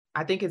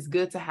I think it's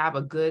good to have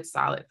a good,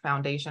 solid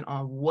foundation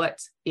on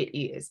what it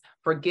is.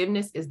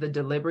 Forgiveness is the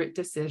deliberate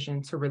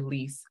decision to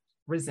release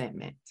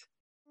resentment.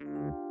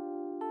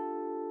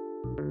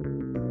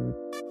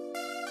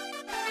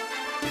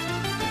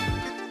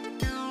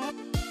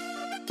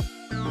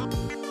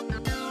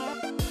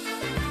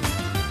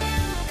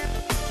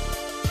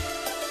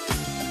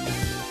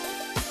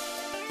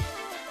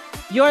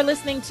 You're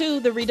listening to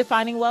the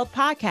Redefining Wealth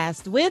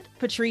podcast with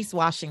Patrice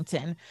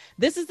Washington.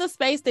 This is the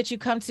space that you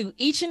come to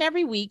each and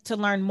every week to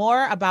learn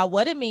more about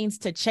what it means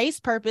to chase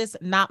purpose,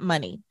 not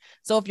money.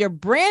 So if you're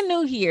brand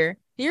new here,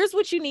 here's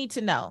what you need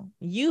to know.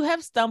 You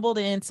have stumbled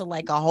into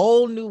like a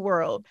whole new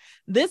world.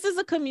 This is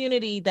a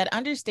community that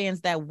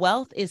understands that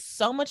wealth is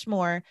so much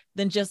more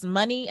than just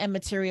money and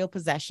material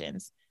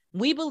possessions.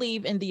 We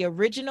believe in the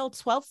original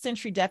 12th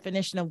century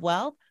definition of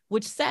wealth,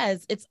 which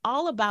says it's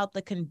all about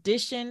the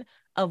condition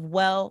of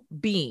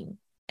well-being.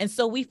 And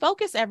so we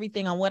focus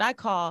everything on what I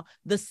call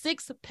the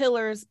 6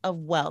 pillars of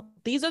wealth.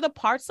 These are the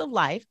parts of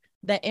life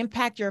that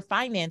impact your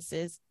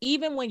finances,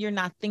 even when you're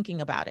not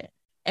thinking about it.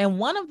 And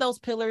one of those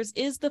pillars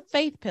is the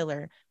faith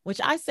pillar,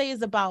 which I say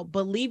is about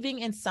believing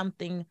in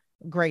something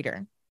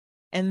greater.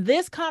 And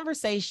this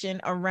conversation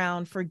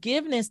around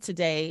forgiveness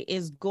today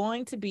is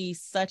going to be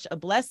such a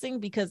blessing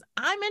because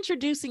I'm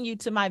introducing you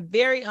to my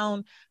very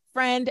own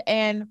friend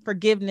and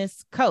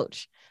forgiveness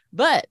coach.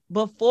 But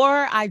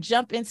before I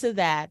jump into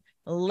that,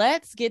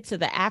 let's get to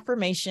the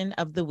affirmation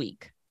of the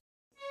week.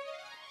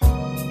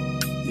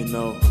 You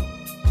know,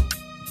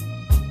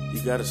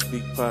 you got to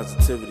speak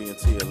positivity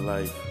into your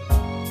life,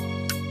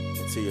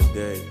 into your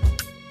day.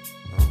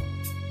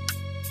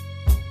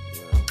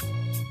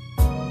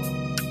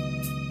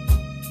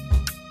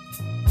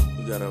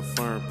 You got to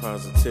affirm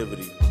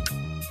positivity.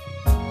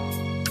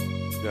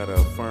 You got to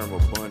affirm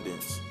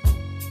abundance.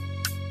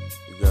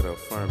 You got to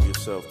affirm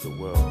yourself to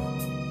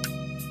wealth.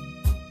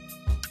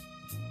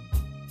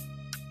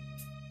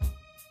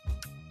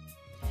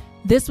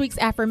 This week's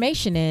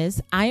affirmation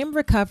is, I am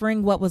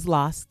recovering what was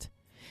lost.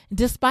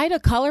 Despite a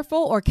colorful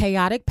or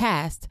chaotic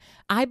past,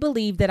 I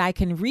believe that I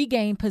can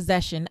regain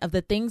possession of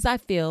the things I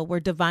feel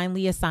were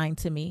divinely assigned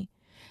to me,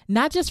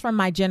 not just from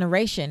my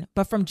generation,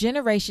 but from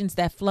generations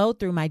that flow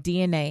through my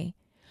DNA.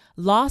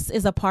 Loss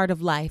is a part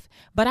of life,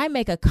 but I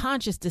make a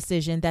conscious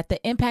decision that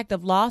the impact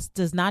of loss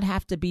does not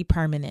have to be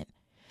permanent.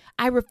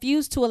 I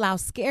refuse to allow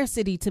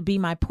scarcity to be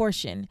my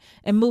portion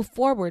and move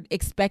forward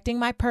expecting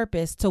my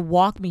purpose to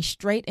walk me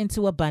straight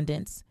into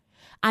abundance.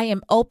 I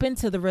am open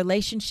to the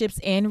relationships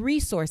and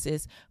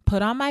resources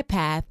put on my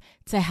path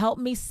to help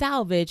me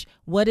salvage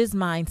what is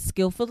mine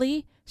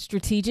skillfully,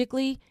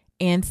 strategically,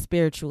 and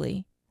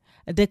spiritually.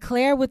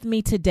 Declare with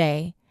me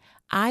today,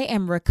 I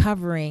am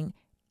recovering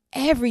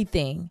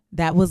everything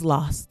that was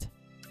lost.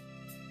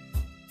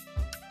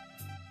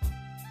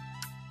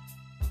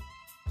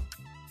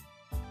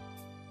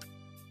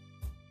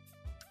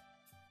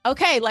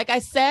 Okay, like I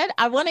said,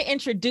 I want to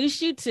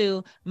introduce you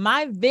to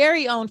my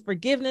very own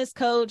forgiveness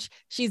coach.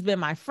 She's been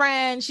my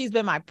friend. She's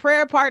been my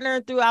prayer partner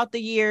throughout the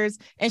years.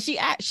 And she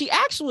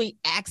actually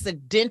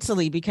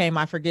accidentally became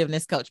my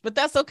forgiveness coach, but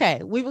that's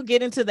okay. We will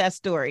get into that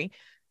story.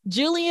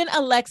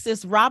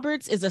 Julieian-Alexis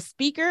Roberts is a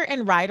speaker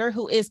and writer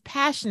who is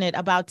passionate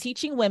about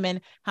teaching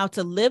women how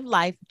to live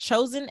life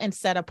chosen and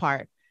set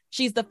apart.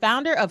 She's the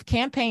founder of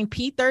Campaign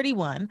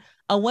P31,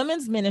 a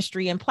women's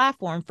ministry and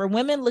platform for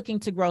women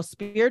looking to grow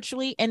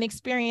spiritually and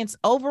experience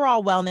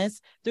overall wellness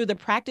through the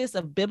practice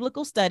of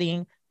biblical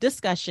studying,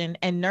 discussion,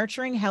 and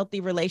nurturing healthy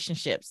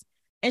relationships.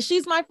 And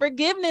she's my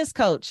forgiveness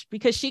coach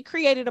because she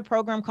created a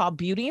program called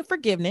Beauty and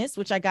Forgiveness,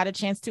 which I got a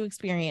chance to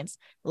experience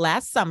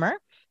last summer.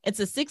 It's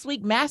a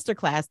 6-week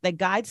masterclass that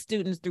guides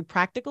students through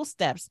practical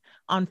steps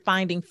on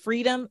finding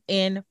freedom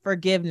in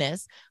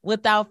forgiveness.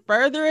 Without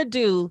further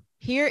ado,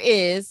 here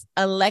is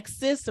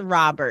Alexis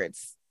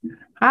Roberts.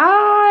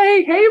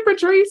 Hi. Hey,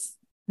 Patrice.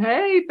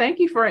 Hey, thank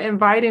you for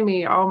inviting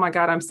me. Oh my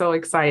God, I'm so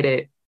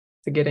excited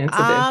to get into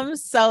this. I'm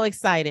so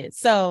excited.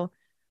 So,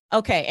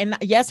 okay. And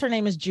yes, her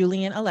name is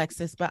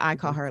Julieian-Alexis, but I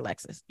call her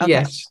Alexis. Okay.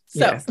 Yes. So,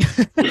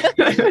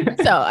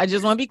 Yes. so I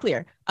just want to be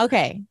clear.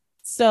 Okay.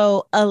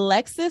 So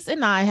Alexis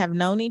and I have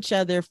known each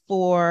other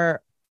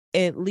for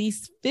at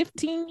least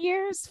 15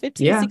 years,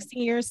 16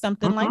 years,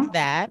 something like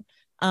that.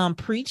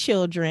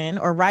 Pre-children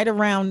or right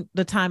around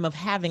the time of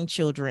having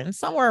children,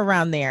 somewhere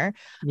around there.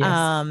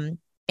 Yes.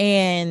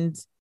 And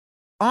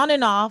on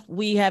and off,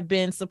 we have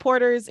been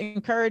supporters,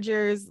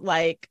 encouragers,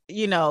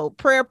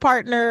 prayer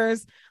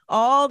partners,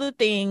 all the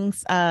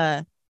things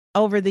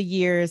over the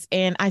years.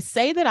 And I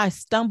say that I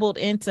stumbled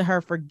into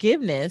her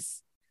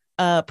forgiveness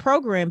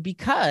program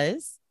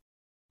because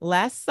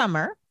last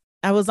summer,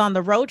 I was on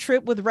the road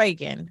trip with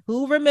Reagan.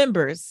 Who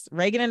remembers?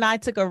 Reagan and I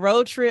took a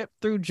road trip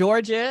through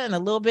Georgia and a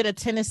little bit of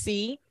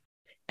Tennessee.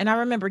 And I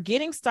remember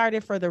getting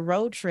started for the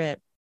road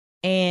trip.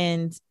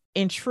 And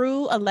in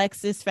true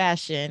Alexis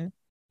fashion,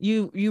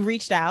 you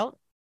reached out,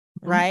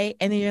 right?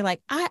 And then you're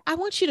like, I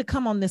want you to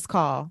come on this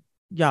call.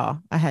 Y'all,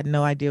 I had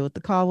no idea what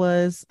the call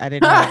was. I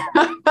didn't know.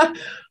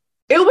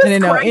 It was I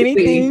didn't know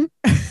anything.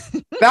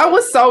 That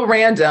was so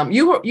random.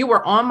 You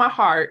were on my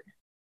heart.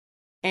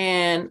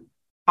 And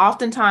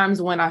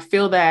oftentimes when I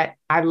feel that,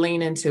 I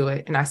lean into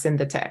it and I send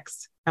the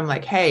text. I'm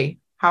like, hey,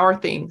 how are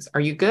things? Are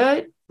you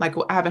good? Like,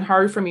 I haven't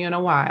heard from you in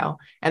a while.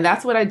 And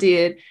that's what I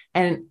did.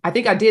 And I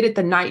think I did it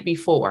the night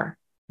before.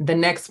 The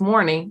next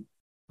morning,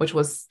 which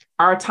was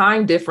our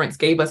time difference,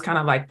 gave us kind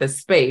of like the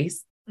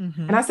space.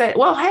 Mm-hmm. And I said,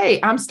 well, hey,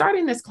 I'm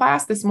starting this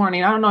class this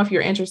morning. I don't know if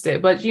you're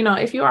interested, but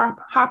if you are,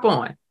 hop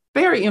on.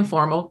 Very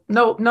informal.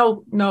 No,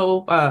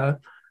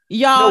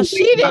 Y'all,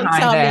 she didn't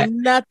tell that. me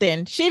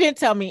nothing. She didn't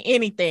tell me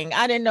anything.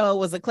 I didn't know it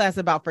was a class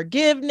about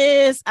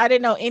forgiveness. I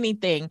didn't know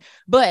anything.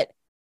 But,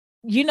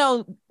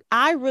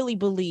 I really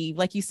believe,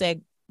 like you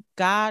said,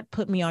 God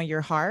put me on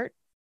your heart.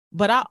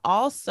 But I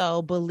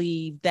also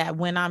believe that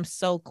when I'm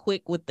so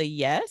quick with the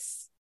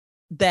yes,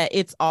 that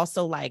it's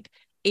also like,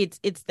 it's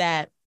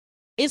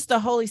the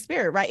Holy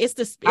Spirit, right?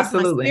 It's my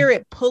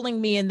spirit pulling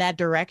me in that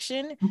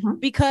direction,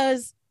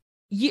 because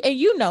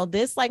you know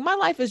this, like, my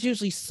life is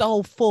usually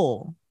so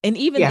full. And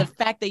even the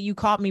fact that you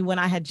called me when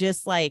I had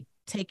just like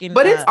taken,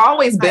 but it's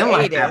always been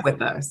like that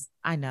with us.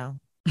 I know.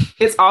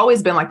 It's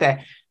always been like that.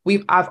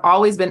 I've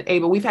always been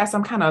able, we've had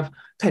some kind of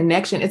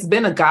connection. It's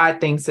been a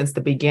God thing since the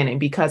beginning,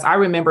 because I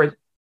remember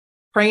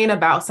praying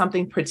about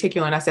something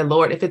particular. And I said,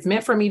 Lord, if it's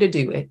meant for me to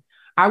do it,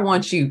 I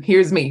want you,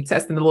 here's me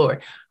testing the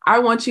Lord. I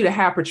want you to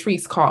have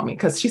Patrice call me,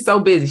 because she's so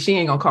busy. She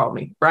ain't gonna call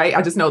me, right?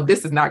 I just know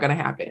this is not gonna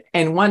happen.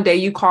 And one day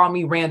you called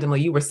me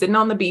randomly. You were sitting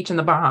on the beach in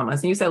the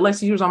Bahamas and you said,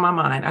 Alexis, you was on my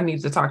mind. I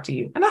need to talk to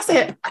you. And I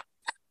said,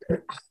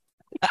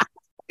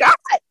 God,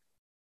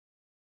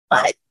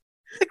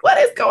 what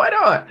is going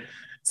on?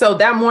 So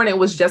that morning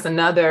was just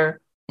another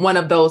one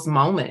of those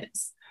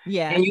moments.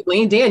 Yeah. And you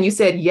leaned in, you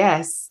said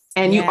yes.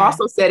 And you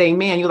also said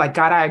amen. You're like,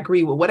 God, I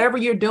agree with whatever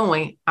you're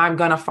doing. I'm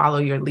going to follow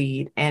your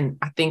lead. And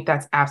I think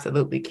that's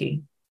absolutely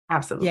key.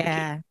 Absolutely.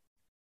 Yeah. Key.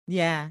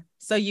 Yeah.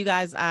 So you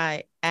guys,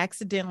 I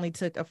accidentally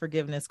took a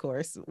forgiveness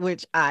course,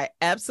 which I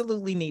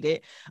absolutely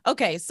needed.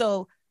 Okay.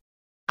 So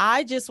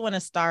I just want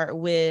to start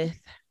with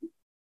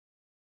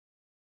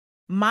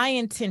my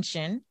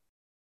intention,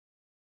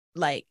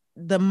 like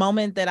the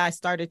moment that I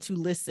started to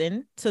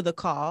listen to the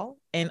call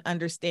and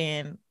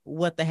understand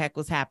what the heck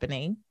was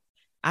happening.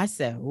 I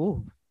said,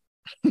 ooh.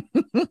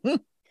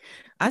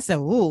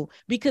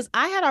 Because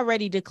I had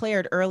already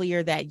declared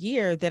earlier that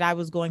year that I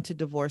was going to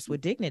divorce with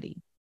dignity.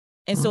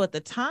 And so at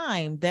the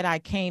time that I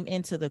came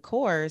into the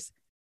course,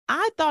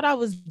 I thought I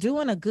was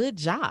doing a good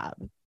job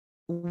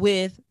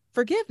with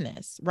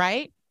forgiveness,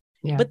 right?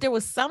 Yeah. But there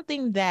was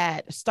something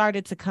that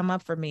started to come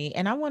up for me,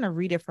 and I want to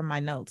read it from my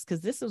notes, because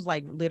this was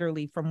like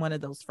literally from one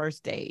of those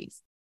first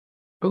days.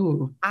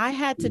 Ooh. I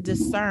had to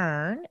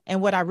discern,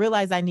 and what I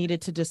realized I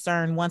needed to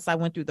discern once I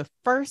went through the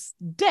first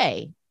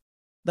day,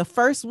 the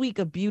first week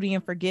of beauty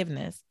and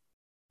forgiveness,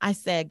 I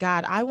said,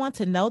 God, I want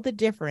to know the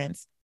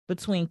difference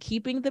between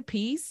keeping the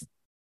peace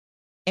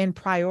and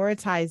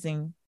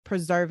prioritizing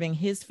preserving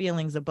his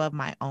feelings above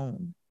my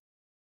own.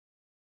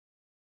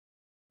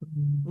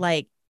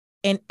 Like,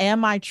 and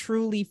am I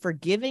truly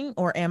forgiving,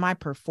 or am I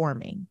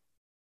performing?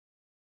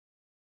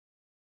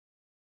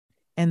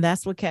 And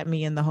that's what kept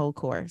me in the whole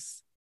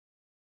course.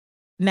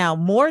 Now,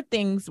 more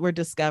things were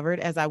discovered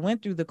as I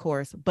went through the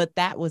course, but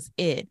that was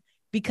it.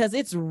 Because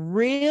it's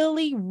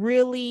really,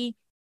 really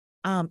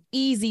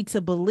easy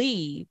to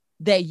believe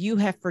that you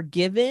have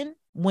forgiven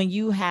when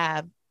you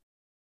have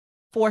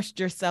forced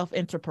yourself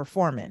into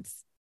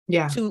performance.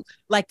 Yeah. To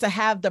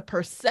have the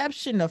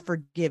perception of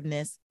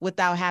forgiveness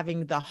without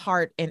having the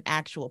heart and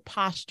actual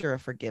posture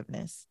of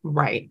forgiveness.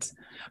 Right.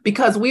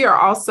 Because we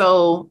are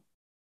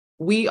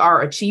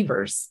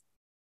achievers.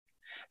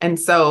 And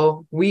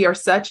so we are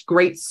such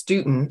great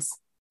students,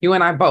 you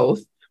and I both.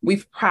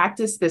 We've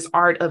practiced this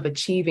art of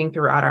achieving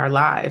throughout our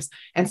lives.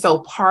 And so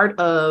part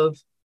of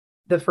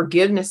the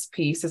forgiveness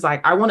piece is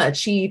like, I want to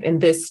achieve in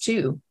this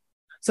too.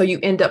 So you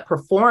end up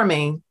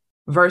performing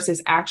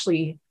versus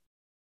actually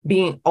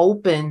being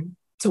open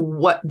to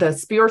what the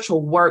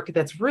spiritual work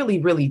that's really,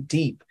 really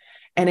deep.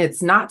 And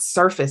it's not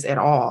surface at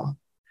all.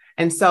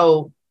 And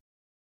so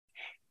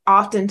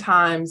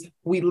oftentimes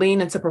we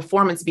lean into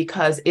performance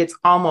because it's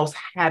almost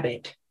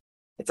habit.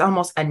 It's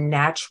almost a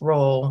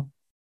natural,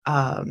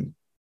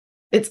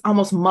 it's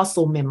almost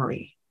muscle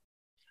memory.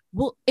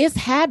 Well, it's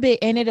habit,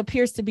 and it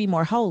appears to be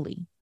more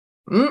holy.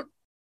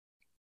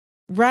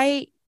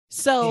 Right?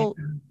 So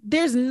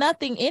there's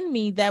nothing in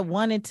me that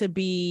wanted to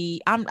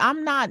be,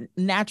 I'm not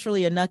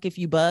naturally a knuck if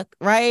you buck,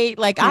 right?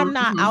 Like I'm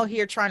not out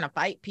here trying to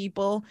fight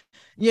people,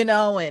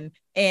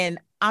 and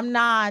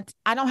I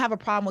don't have a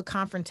problem with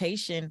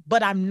confrontation,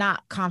 but I'm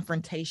not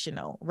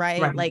confrontational,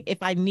 right? Like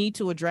if I need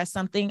to address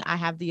something, I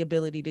have the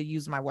ability to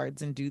use my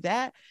words and do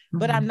that.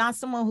 But I'm not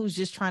someone who's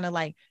just trying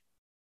to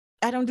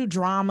I don't do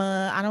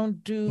drama. I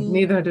don't do.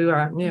 Neither do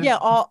I. Yeah.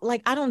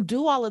 I don't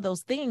do all of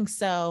those things.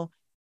 So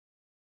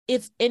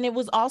it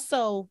was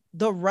also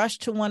the rush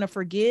to want to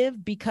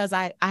forgive, because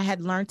I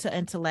had learned to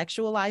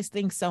intellectualize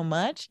things so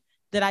much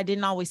that I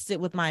didn't always sit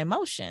with my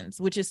emotions,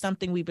 which is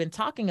something we've been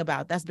talking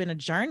about. That's been a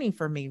journey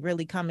for me,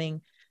 really coming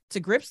to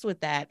grips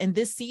with that. And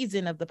this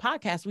season of the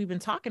podcast, we've been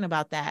talking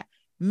about that.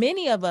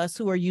 Many of us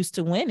who are used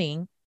to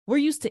winning, we're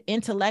used to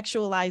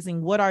intellectualizing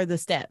what are the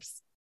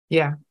steps.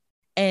 Yeah.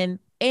 And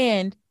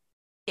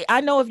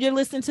I know if you're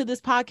listening to this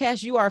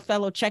podcast, you are a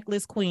fellow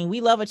checklist queen.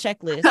 We love a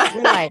checklist.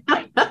 We're like,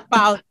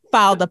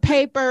 file the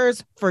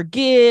papers,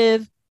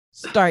 forgive,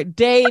 start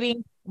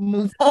dating,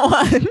 move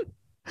on.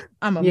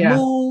 I'm a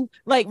move,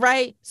 like,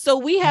 right. So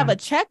we have a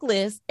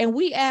checklist and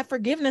we add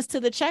forgiveness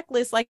to the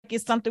checklist. Like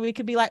it's something we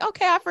could be like,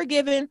 okay, I've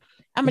forgiven.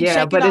 I'm gonna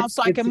check it off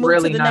so I can move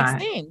really to the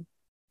next thing.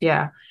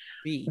 Yeah.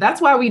 That's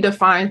why we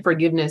define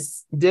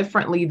forgiveness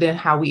differently than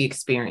how we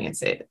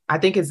experience it. I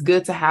think it's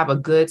good to have a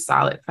good,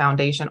 solid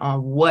foundation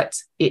on what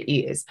it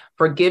is.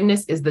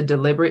 Forgiveness is the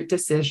deliberate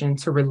decision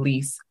to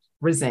release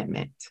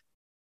resentment.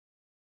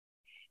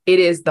 It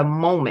is the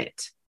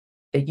moment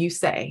that you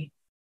say,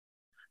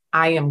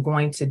 I am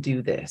going to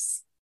do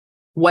this.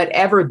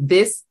 Whatever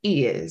this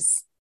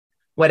is,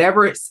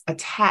 whatever is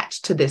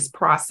attached to this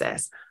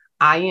process,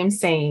 I am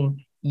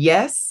saying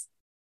yes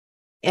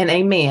and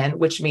amen,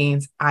 which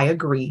means I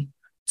agree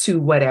to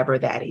whatever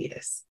that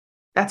is.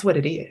 That's what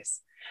it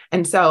is.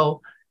 And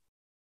so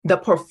the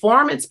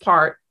performance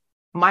part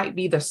might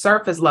be the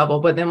surface level,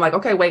 but then like,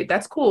 okay, wait,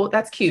 that's cool.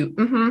 That's cute.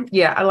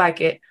 Yeah, I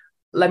like it.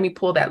 Let me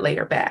pull that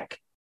layer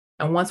back.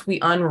 And once we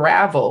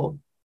unravel,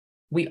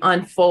 we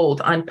unfold,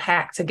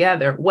 unpack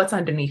together what's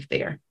underneath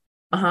there.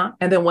 And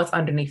then what's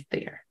underneath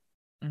there.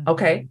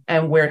 Okay.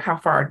 And how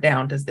far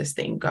down does this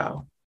thing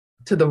go?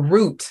 To the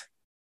root.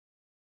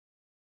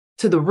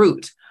 To the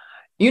root.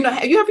 You know,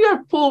 have you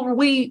ever pulled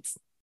weeds?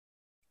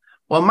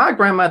 Well, my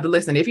grandmother,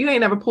 listen, if you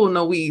ain't ever pulled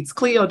no weeds,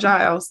 Cleo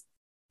Giles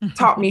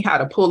taught me how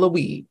to pull a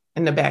weed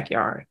in the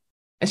backyard.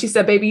 And she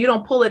said, baby, you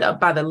don't pull it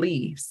up by the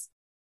leaves.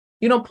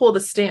 You don't pull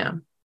the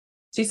stem.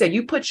 She said,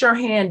 you put your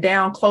hand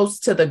down close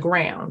to the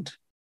ground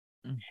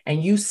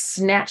and you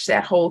snatch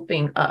that whole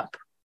thing up.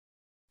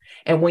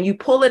 And when you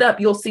pull it up,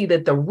 you'll see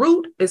that the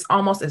root is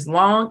almost as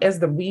long as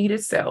the weed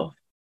itself.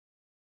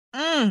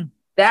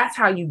 That's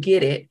how you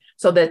get it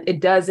so that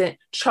it doesn't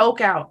choke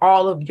out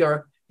all of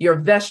your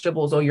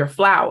vegetables or your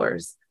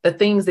flowers, the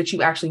things that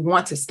you actually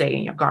want to stay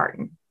in your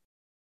garden.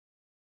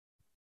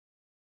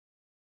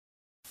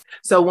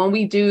 So when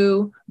we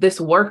do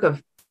this work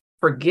of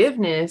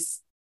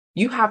forgiveness,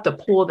 you have to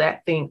pull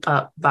that thing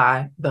up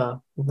by the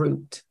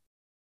root.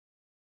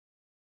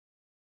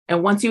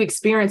 And once you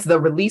experience the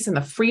release and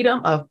the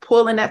freedom of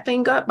pulling that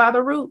thing up by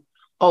the root,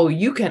 oh,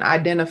 you can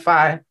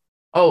identify,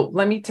 oh,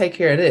 let me take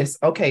care of this.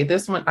 Okay,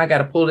 this one, I got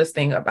to pull this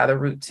thing up by the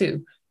root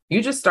too.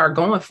 You just start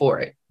going for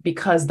it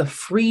because the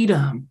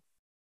freedom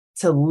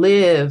to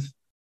live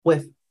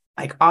with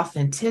like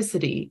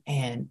authenticity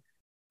and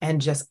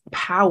just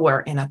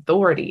power and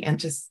authority and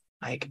just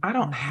like, I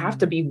don't have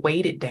to be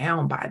weighted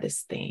down by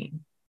this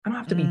thing. I don't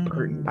have to be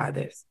burdened by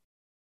this.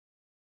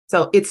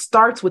 So it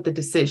starts with the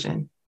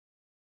decision.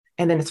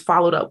 And then it's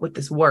followed up with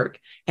this work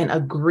and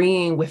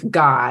agreeing with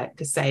God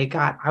to say,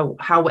 God,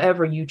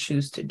 however you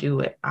choose to do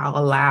it, I'll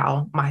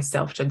allow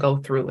myself to go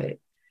through it,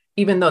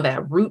 even though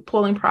that root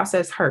pulling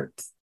process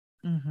hurts.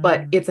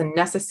 But it's a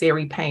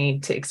necessary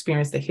pain to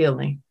experience the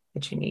healing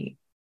that you need.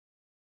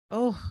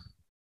 Oh,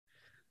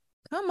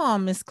 come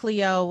on, Miss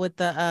Cleo, with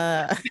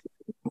the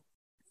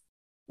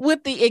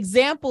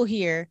example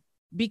here,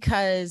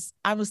 because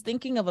I was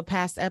thinking of a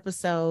past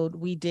episode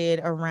we did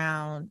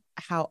around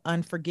how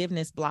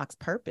unforgiveness blocks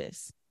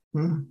purpose.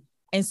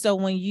 And so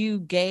when you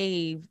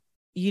gave,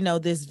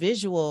 this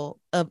visual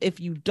of if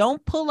you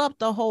don't pull up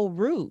the whole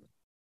root,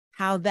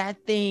 how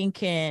that thing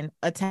can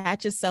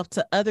attach itself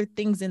to other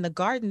things in the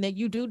garden that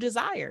you do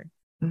desire.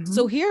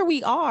 So here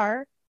we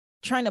are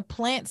trying to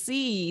plant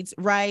seeds,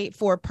 right,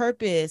 for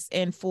purpose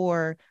and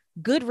for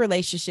good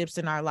relationships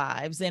in our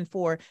lives and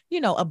for,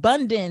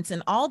 abundance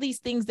and all these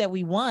things that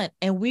we want.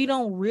 And we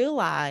don't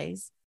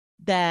realize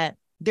that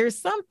there's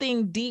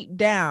something deep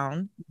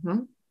down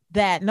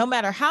that no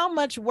matter how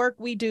much work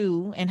we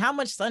do and how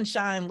much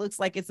sunshine looks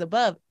like it's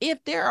above,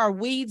 if there are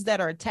weeds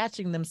that are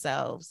attaching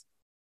themselves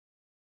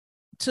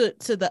to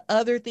the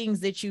other things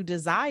that you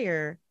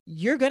desire,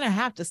 you're going to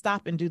have to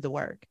stop and do the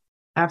work.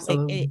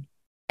 Absolutely.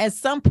 At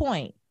some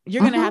point,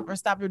 you're going to have to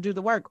stop to do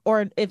the work,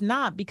 or if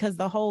not, because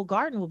the whole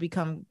garden will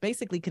become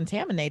basically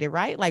contaminated,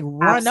 right? Like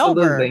run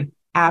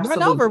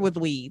over with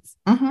weeds.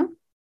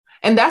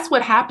 And that's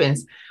what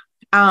happens.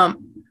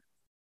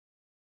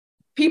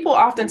 People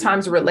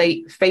oftentimes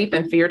relate faith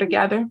and fear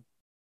together,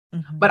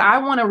 but I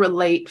want to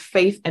relate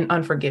faith and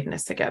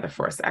unforgiveness together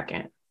for a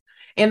second.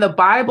 In the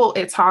Bible,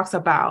 it talks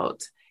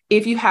about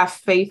if you have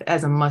faith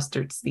as a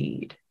mustard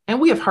seed, and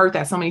we have heard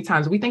that so many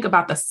times, we think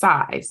about the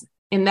size.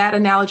 In that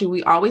analogy,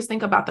 we always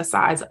think about the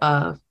size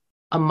of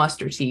a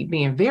mustard seed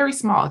being very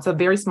small. It's a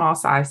very small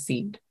size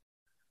seed.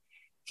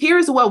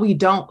 Here's what we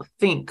don't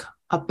think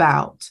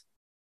about.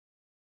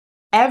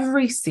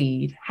 Every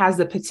seed has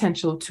the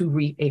potential to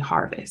reap a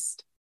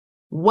harvest.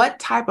 What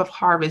type of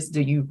harvest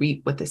do you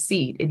reap with the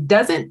seed?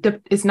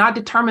 It's not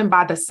determined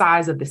by the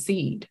size of the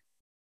seed.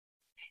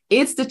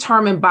 It's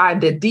determined by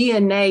the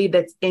DNA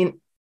that's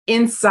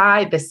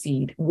inside the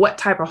seed, what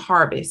type of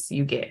harvest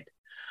you get.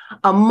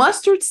 A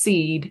mustard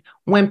seed,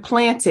 when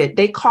planted,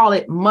 they call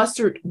it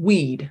mustard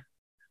weed.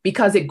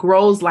 because it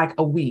grows like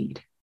a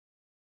weed.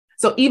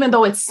 So even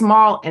though it's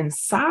small in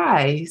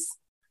size,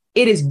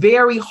 it is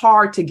very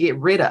hard to get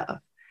rid of.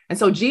 And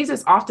so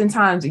Jesus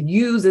oftentimes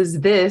uses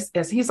this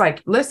as he's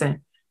like,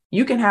 listen,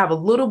 you can have a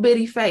little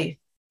bitty faith,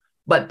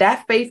 but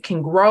that faith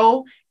can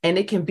grow and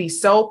it can be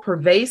so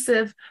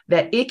pervasive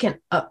that it can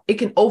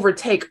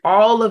overtake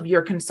all of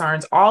your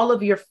concerns, all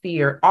of your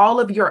fear, all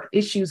of your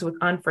issues with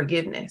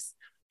unforgiveness.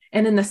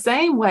 And in the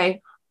same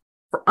way,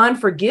 for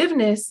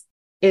unforgiveness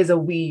is a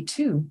weed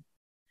too.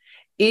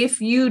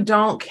 If you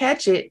don't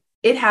catch it,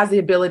 it has the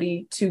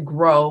ability to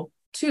grow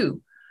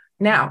too.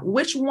 Now,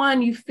 which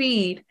one you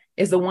feed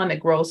is the one that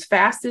grows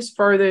fastest,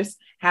 furthest,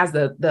 has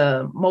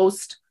the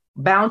most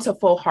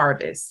bountiful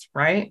harvest,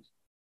 right?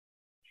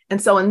 And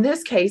so in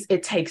this case,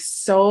 it takes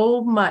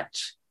so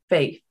much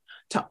faith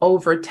to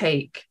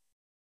overtake,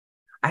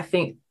 I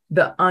think,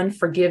 the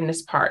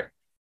unforgiveness part,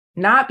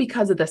 not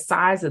because of the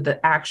size of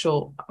the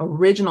actual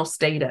original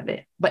state of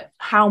it, but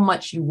how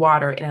much you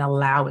water it and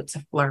allow it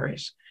to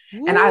flourish.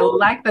 Ooh. And I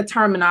like the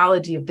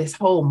terminology of this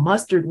whole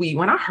mustard weed.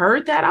 When I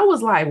heard that, I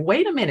was like,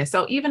 wait a minute.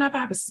 So even if I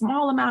have a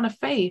small amount of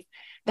faith,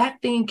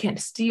 that thing can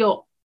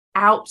still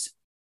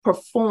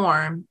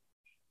outperform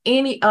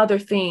any other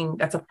thing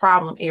that's a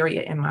problem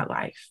area in my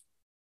life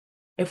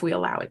if we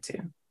allow it to.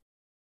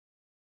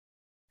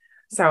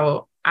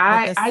 So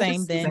I just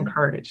was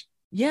encouraged.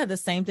 Yeah, the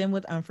same thing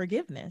with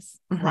unforgiveness,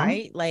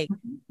 right? Like,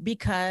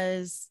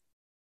 because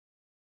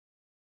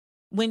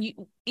when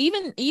you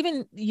even,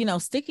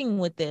 sticking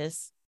with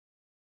this,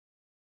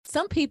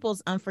 some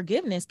people's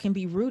unforgiveness can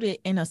be rooted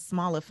in a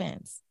small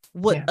offense,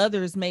 what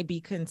others may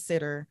be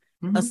consider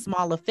a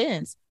small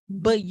offense,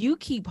 but you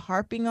keep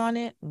harping on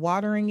it,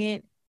 watering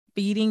it,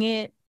 feeding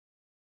it,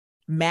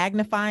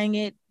 magnifying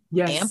it,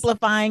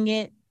 amplifying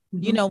it.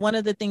 One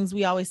of the things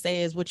we always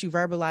say is what you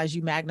verbalize,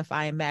 you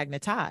magnify and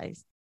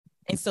magnetize.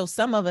 And so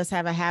some of us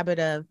have a habit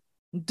of,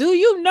 do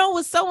you know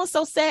what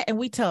so-and-so said? And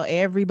we tell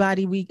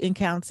everybody we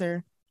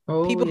encounter,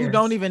 people who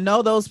don't even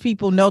know those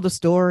people know the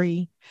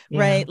story,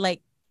 right?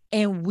 Like,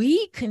 and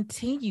we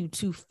continue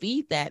to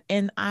feed that.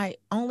 And I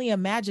only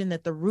imagine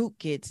that the root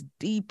gets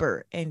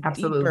deeper and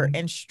deeper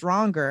and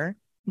stronger.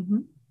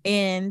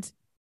 And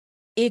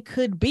it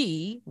could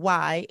be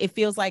why it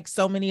feels like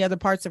so many other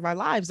parts of our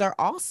lives are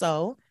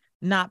also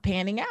not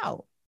panning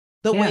out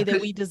the way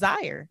that we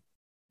desire.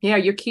 Yeah,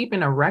 you're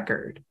keeping a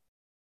record.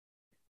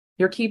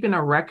 You're keeping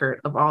a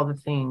record of all the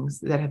things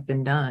that have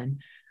been done.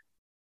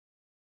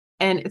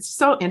 And it's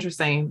so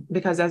interesting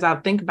because as I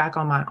think back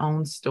on my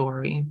own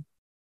story,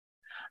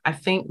 I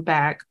think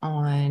back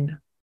on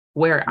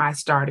where I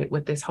started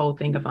with this whole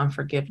thing of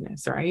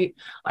unforgiveness, right?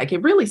 Like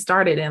it really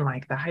started in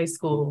like the high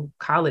school,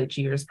 college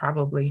years,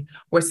 probably,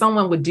 where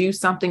someone would do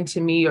something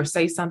to me or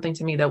say something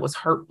to me that was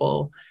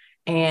hurtful.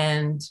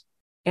 And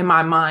in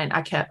my mind,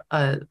 I kept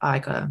a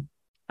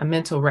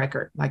mental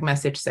record, like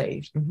message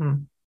saved.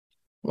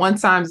 One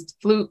time's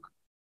fluke,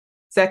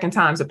 second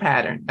time's a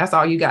pattern. That's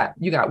all you got.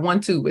 You got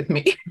 1, 2 with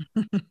me.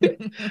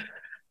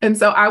 And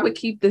so I would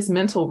keep this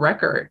mental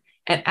record.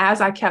 And as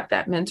I kept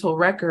that mental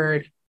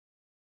record,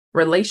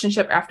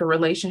 relationship after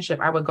relationship,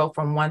 I would go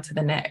from one to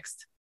the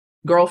next.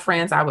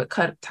 Girlfriends, I would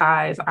cut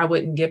ties. I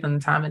wouldn't give them the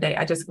time of day.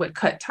 I just would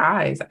cut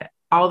ties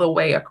all the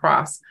way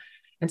across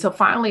until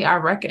finally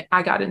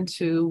I got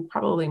into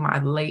probably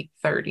my late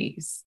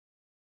 30s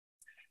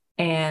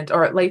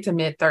or late to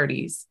mid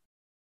 30s.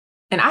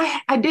 And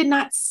I did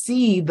not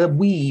see the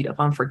weed of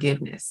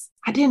unforgiveness.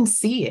 I didn't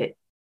see it.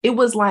 It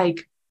was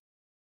like,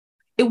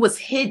 it was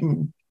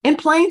hidden in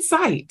plain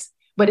sight,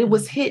 but it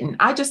was hidden.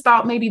 I just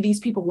thought maybe these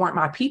people weren't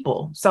my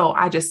people. So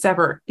I just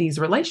severed these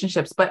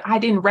relationships, but I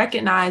didn't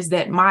recognize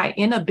that my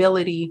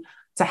inability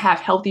to have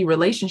healthy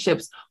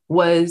relationships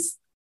was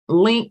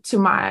linked to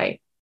my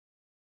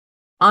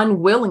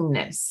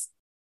unwillingness,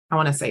 I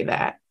want to say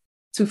that,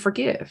 to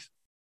forgive.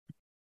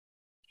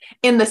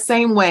 In the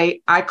same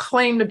way, I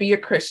claim to be a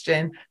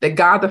Christian, that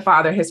God the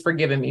Father has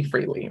forgiven me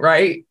freely,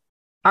 right?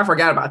 I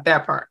forgot about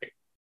that part.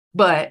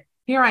 But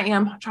here I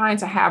am trying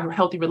to have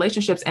healthy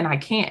relationships and I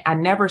can't. I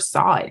never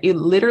saw it. It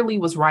literally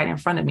was right in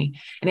front of me.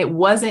 And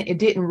it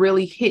didn't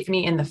really hit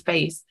me in the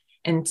face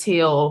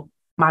until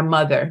my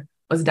mother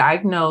was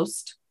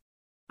diagnosed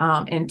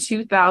in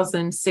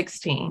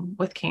 2016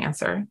 with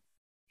cancer.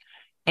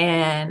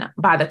 And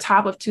by the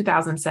top of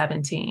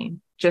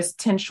 2017, just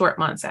 10 short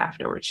months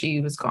afterwards,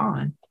 she was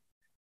gone.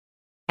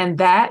 And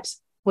that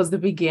was the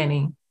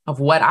beginning of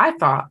what I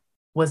thought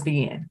was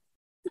the end,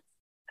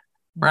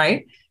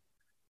 right?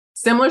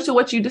 Similar to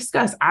what you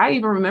discussed. I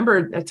even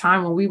remember a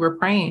time when we were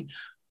praying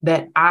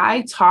that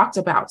I talked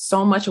about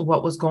so much of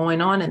what was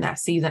going on in that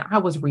season. I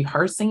was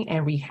rehearsing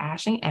and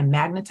rehashing and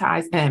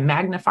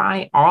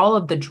magnifying all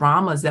of the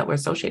dramas that were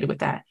associated with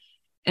that.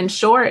 In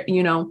short,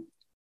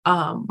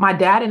 my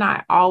dad and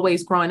I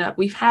always growing up,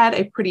 we've had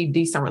a pretty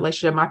decent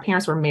relationship. My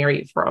parents were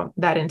married for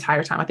that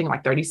entire time, I think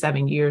like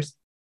 37 years.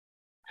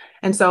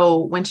 And so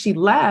when she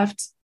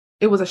left,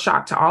 it was a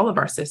shock to all of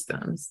our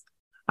systems.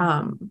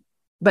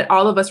 But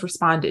all of us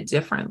responded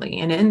differently.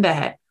 And in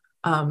that,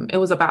 it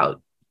was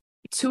about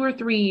 2 or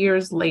 3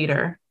 years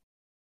later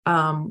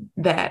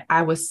that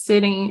I was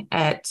sitting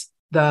at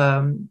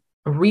the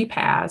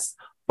repast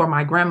for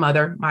my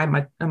grandmother,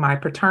 my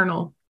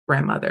paternal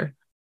grandmother,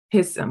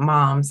 his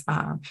mom's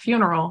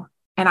funeral.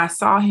 And I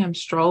saw him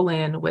stroll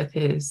in with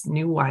his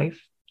new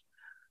wife,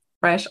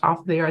 fresh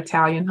off their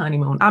Italian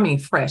honeymoon. I mean,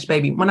 fresh,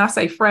 baby. When I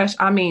say fresh,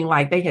 I mean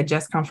like they had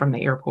just come from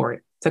the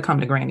airport to come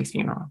to Granny's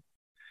funeral.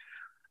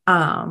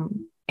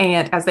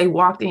 And as they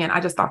walked in, I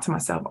just thought to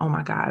myself, oh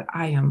my God,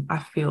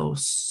 I feel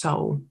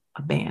so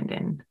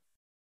abandoned.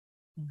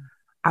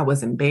 I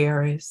was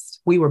embarrassed.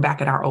 We were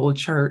back at our old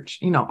church.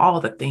 All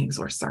the things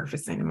were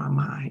surfacing in my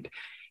mind.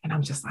 And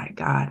I'm just like,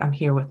 God, I'm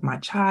here with my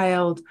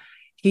child.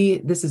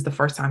 This is the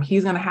first time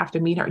he's going to have to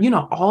meet her.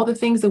 All the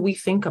things that we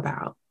think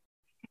about.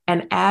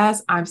 And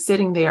as I'm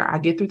sitting there, I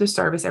get through the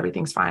service,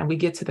 everything's fine. We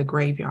get to the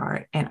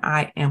graveyard and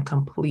I am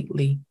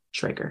completely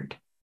triggered.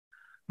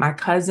 My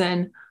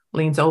cousin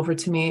leans over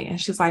to me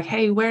and she's like,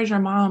 hey, where's your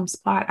mom's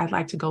plot? I'd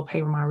like to go pay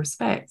her my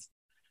respects.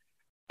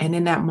 And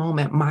in that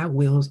moment, my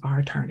wheels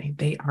are turning.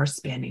 They are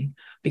spinning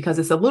because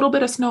it's a little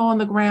bit of snow on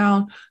the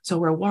ground. So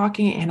we're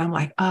walking and I'm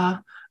like,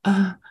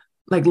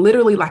 like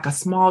literally like a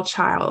small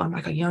child. I'm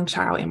like a young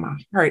child in my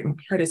heart. My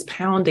heart is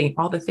pounding,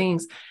 all the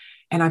things.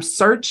 And I'm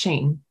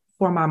searching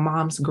for my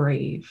mom's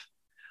grave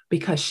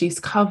because she's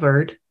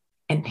covered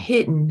and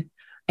hidden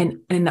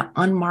in an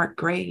unmarked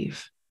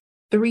grave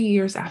 3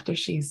 years after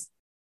she's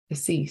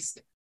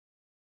deceased.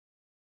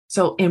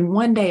 So in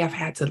one day, I've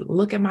had to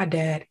look at my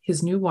dad,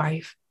 his new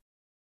wife,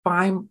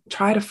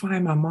 try to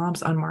find my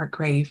mom's unmarked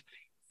grave,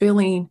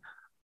 feeling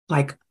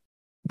like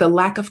the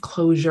lack of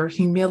closure,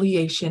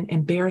 humiliation,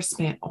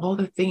 embarrassment, all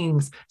the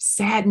things,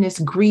 sadness,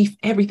 grief,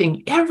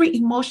 everything, every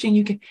emotion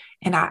you can.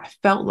 And I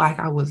felt like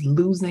I was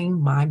losing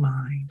my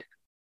mind.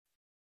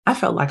 I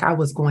felt like I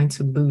was going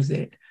to lose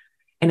it.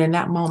 And in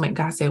that moment,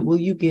 God said, will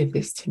you give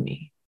this to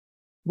me?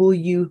 Will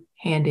you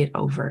hand it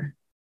over?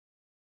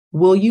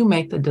 Will you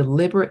make the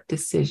deliberate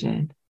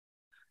decision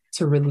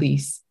to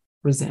release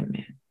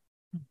resentment?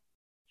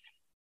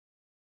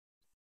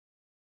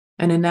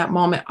 And in that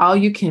moment, all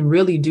you can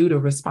really do to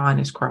respond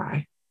is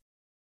cry.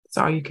 That's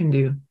all you can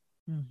do.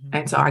 Mm-hmm.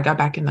 And so I got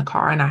back in the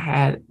car and I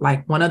had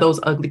like one of those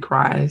ugly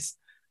cries.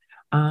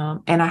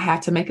 And I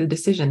had to make a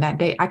decision that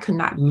day. I could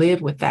not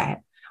live with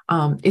that.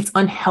 It's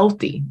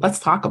unhealthy. Let's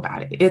talk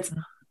about it. It's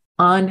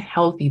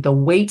unhealthy. The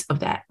weight of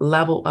that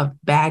level of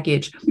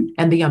baggage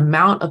and the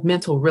amount of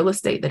mental real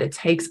estate that it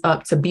takes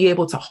up to be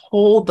able to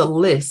hold the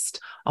list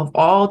of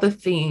all the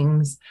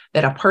things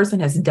that a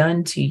person has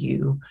done to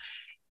you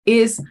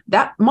is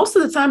that most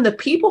of the time the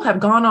people have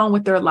gone on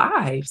with their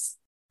lives,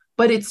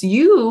 but it's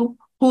you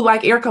who,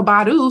 like Erykah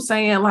Badu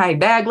saying like,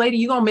 bag lady,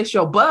 you're going to miss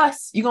your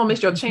bus. You're going to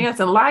miss your chance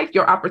in life,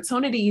 your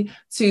opportunity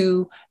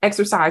to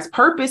exercise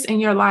purpose in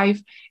your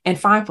life and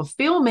find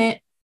fulfillment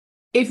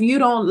if you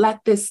don't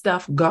let this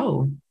stuff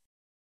go.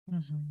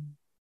 Mm-hmm.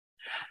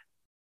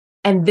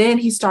 And then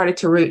he started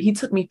he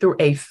took me through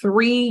a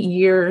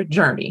 3-year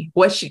journey.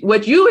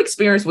 What you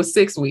experienced was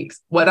 6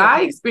 weeks. What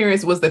I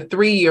experienced was the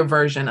 3-year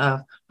version of,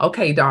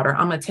 okay, daughter,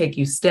 I'm going to take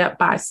you step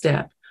by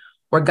step,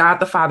 where God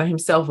the Father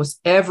himself was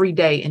every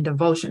day in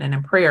devotion and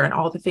in prayer and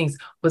all the things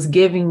was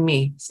giving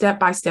me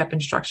step-by-step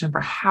instruction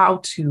for how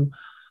to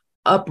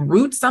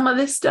uproot some of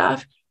this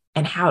stuff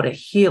and how to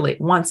heal it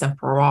once and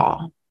for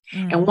all.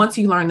 Mm-hmm. And once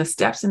you learn the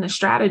steps and the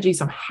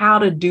strategies on how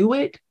to do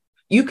it,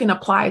 you can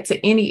apply it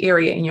to any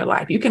area in your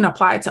life. You can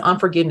apply it to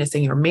unforgiveness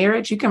in your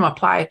marriage. You can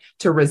apply it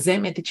to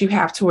resentment that you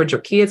have towards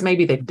your kids.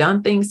 Maybe they've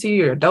done things to you,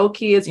 your adult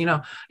kids,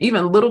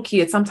 even little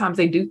kids. Sometimes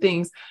they do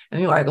things and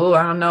you're like, oh,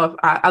 I don't know if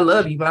I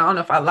love you, but I don't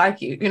know if I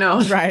like you,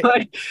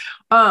 Right.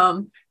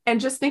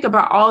 And just think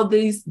about all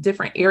these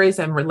different areas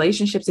and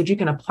relationships that you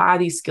can apply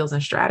these skills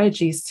and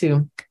strategies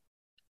to.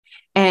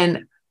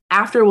 And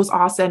after it was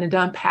all said and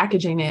done,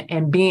 packaging it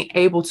and being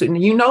able to,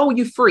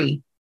 you're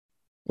free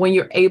when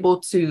you're able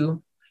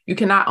to. You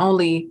can not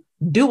only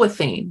do a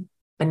thing,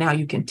 but now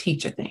you can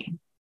teach a thing.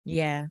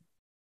 Yeah.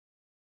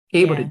 Be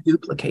able to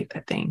duplicate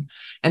that thing.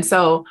 And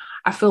so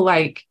I feel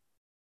like,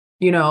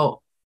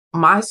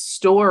 my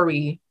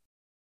story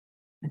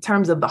in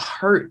terms of the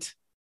hurt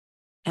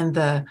and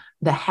the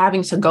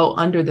having to go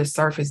under the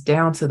surface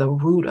down to the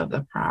root of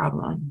the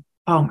problem.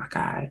 Oh my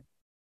God.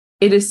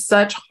 It is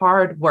such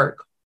hard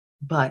work,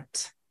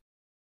 but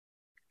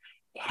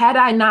had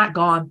I not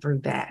gone through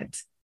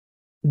that,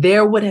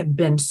 there would have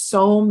been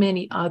so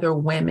many other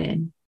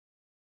women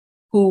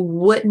who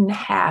wouldn't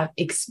have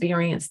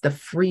experienced the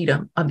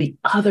freedom of the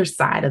other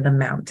side of the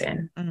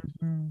mountain.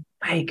 Mm-hmm.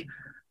 Like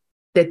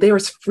that there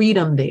is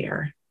freedom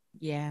there.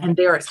 Yeah. And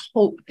there is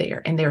hope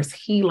there. And there's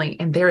healing.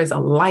 And there is a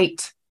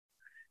light.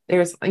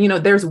 There's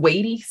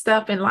weighty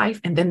stuff in life.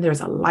 And then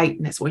there's a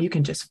lightness where you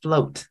can just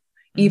float,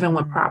 even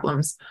when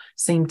problems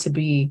seem to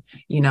be,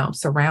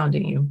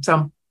 surrounding you.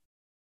 So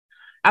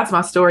that's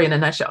my story in a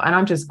nutshell. And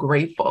I'm just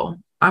grateful.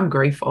 I'm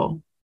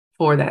grateful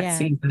for that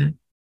season.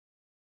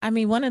 I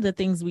mean, one of the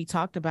things we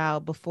talked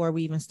about before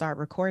we even start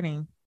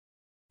recording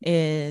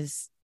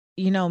is,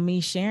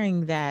 me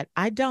sharing that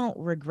I don't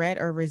regret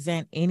or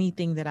resent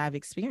anything that I've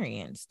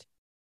experienced.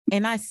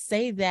 And I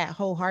say that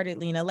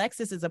wholeheartedly. And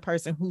Alexis is a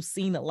person who's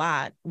seen a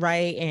lot,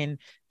 right? And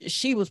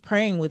she was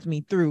praying with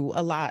me through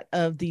a lot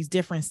of these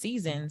different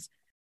seasons.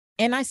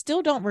 And I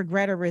still don't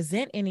regret or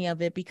resent any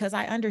of it, because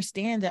I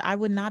understand that I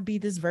would not be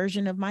this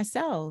version of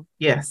myself.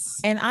 Yes.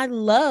 And I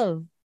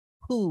love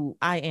who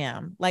I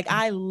am. Like,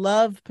 I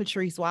love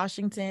Patrice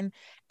Washington,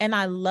 and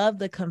I love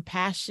the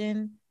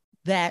compassion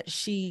that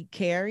she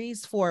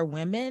carries for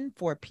women,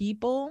 for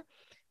people,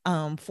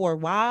 for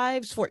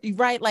wives, for,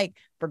 right, like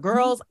for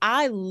girls.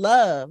 I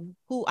love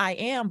who I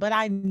am, but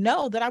I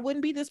know that I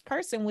wouldn't be this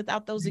person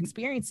without those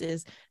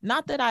experiences.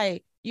 Not that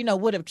I,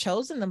 would have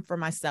chosen them for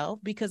myself,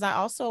 because I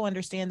also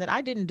understand that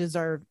I didn't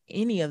deserve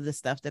any of the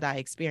stuff that I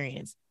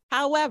experienced.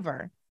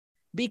 However,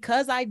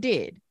 because I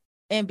did,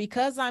 and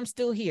because I'm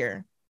still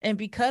here, and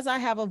because I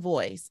have a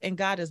voice, and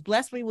God has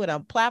blessed me with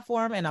a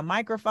platform and a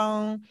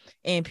microphone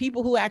and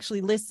people who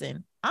actually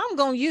listen, I'm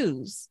going to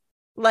use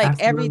like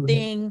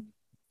everything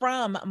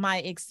from my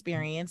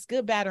experience,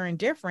 good, bad, or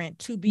indifferent,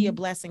 to be a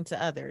blessing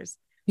to others.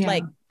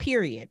 Like,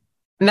 period.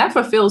 And that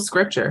fulfills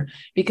scripture,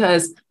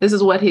 because this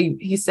is what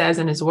he says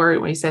in his word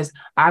when he says,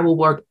 I will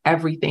work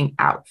everything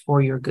out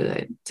for your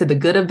good, to the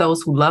good of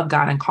those who love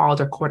God and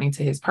called according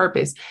to his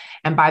purpose.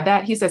 And by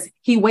that, he says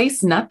he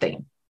wastes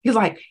nothing. He's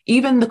like,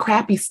 even the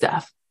crappy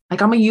stuff,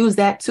 like, I'm going to use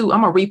that too.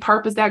 I'm going to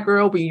repurpose that,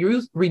 girl.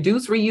 Reduce,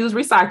 reuse,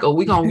 recycle.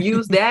 We're going to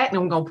use that,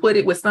 and we're going to put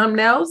it with something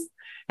else.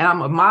 And I'm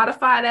going to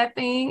modify that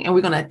thing, and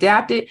we're going to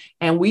adapt it,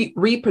 and we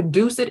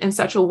reproduce it in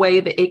such a way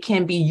that it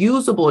can be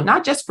usable,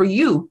 not just for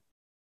you,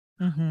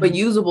 but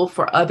usable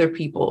for other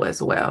people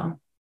as well.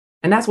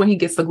 And that's when he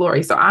gets the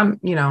glory. So I'm,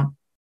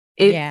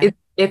 if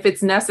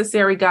it's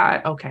necessary,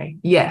 God, okay.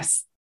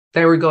 Yes.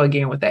 There we go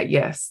again with that.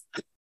 Yes.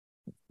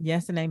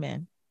 Yes. And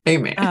amen.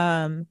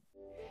 Amen.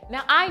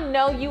 Now, I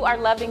know you are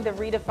loving the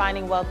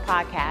Redefining Wealth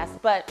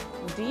podcast, but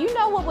do you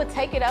know what would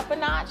take it up a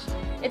notch?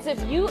 It's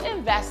if you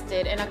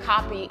invested in a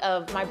copy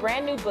of my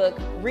brand new book,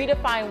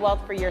 Redefine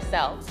Wealth for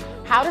Yourself: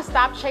 How to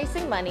Stop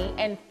Chasing Money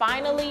and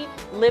Finally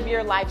Live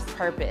Your Life's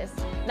Purpose.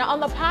 Now, on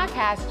the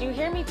podcast, you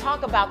hear me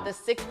talk about the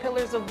 6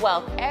 pillars of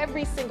wealth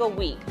every single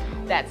week.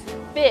 That's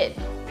fit,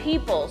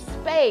 people,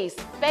 space,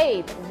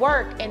 faith,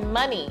 work, and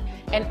money.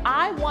 And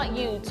I want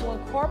you to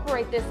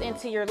incorporate this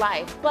into your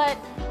life. But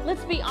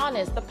let's be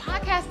honest, the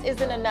podcast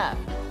isn't enough.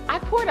 I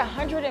poured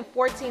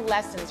 114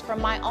 lessons from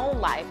my own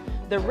life,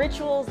 the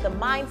rituals, the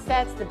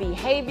mindsets, the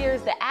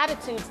behaviors, the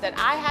attitudes that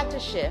I had to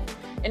shift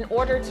in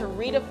order to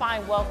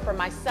redefine wealth for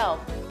myself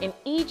in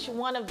each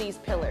one of these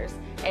pillars.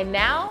 And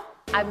now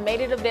I've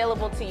made it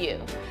available to you.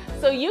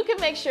 So you can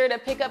make sure to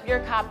pick up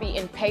your copy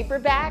in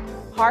paperback,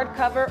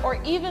 hardcover,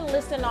 or even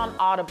listen on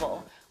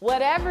Audible.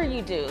 Whatever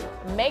you do,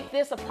 make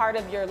this a part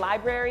of your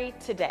library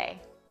today.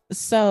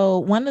 So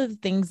one of the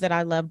things that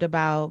I loved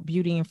about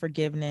Beauty and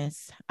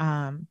Forgiveness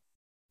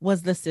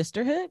was the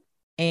sisterhood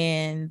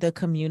and the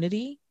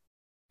community,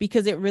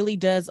 because it really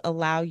does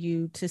allow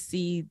you to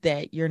see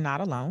that you're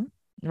not alone,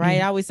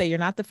 right? I always say you're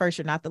not the first,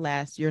 you're not the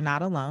last, you're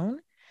not alone.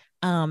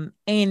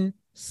 And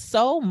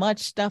so much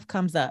stuff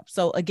comes up.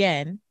 So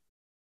again,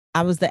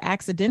 I was the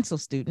accidental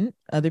student.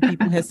 Other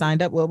people had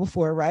signed up well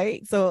before,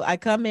 right? So I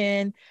come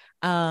in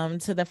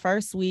to the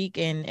first week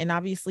and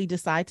obviously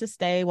decide to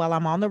stay while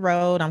I'm on the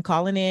road. I'm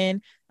calling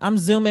in, I'm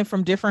Zooming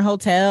from different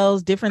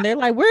hotels, they're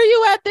like, where are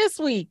you at this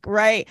week?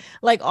 Right?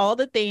 Like all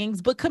the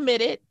things, but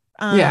committed.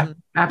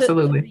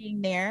 Absolutely. To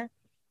being there.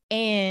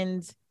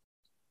 And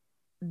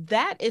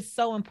that is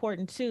so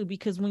important too,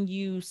 because when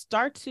you're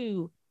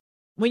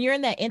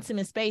in that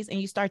intimate space and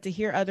you start to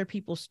hear other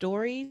people's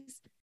stories,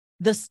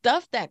 the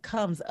stuff that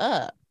comes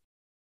up,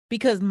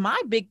 because my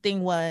big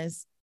thing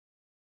was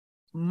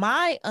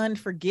my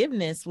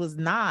unforgiveness was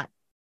not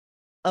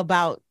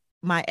about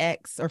my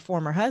ex or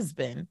former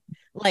husband.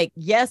 Like,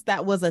 yes,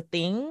 that was a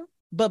thing,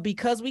 but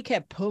because we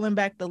kept pulling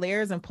back the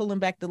layers and pulling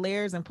back the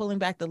layers and pulling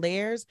back the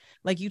layers,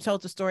 like you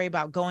told the story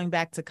about going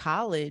back to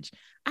college,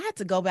 I had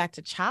to go back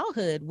to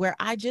childhood where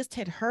I just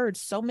had heard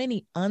so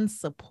many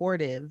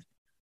unsupportive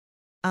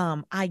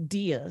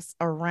ideas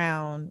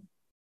around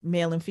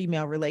male and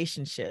female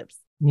relationships,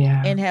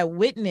 and had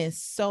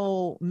witnessed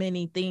so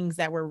many things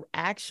that were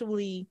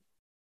actually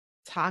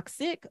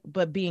toxic,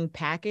 but being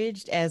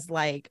packaged as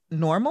like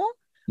normal.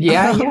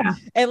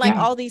 And like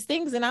all these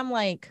things. And I'm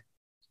like,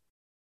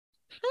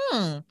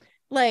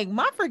 like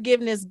my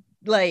forgiveness,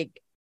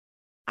 like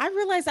I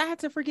realized I had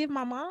to forgive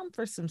my mom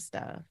for some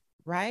stuff,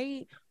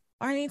 right?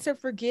 Or I need to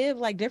forgive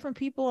like different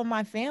people in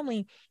my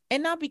family,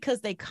 and not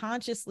because they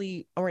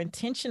consciously or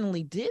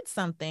intentionally did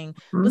something,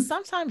 but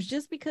sometimes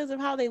just because of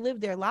how they lived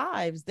their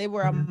lives, they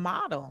were a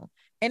model.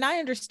 And I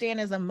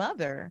understand as a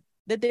mother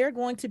that there are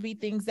going to be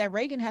things that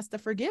Reagan has to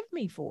forgive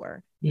me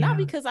for, not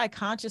because I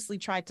consciously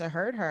tried to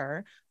hurt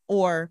her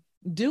or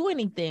do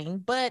anything,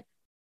 but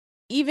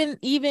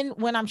even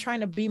when I'm trying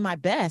to be my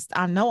best,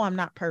 I know I'm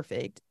not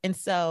perfect. And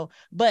so,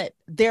 but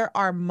there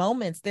are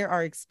moments, there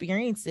are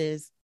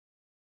experiences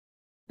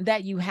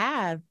that you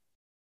have,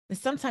 and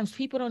sometimes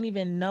people don't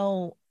even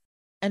know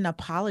an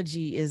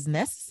apology is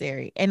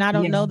necessary. And I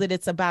don't know that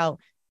it's about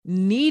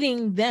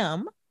needing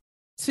them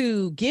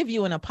to give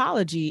you an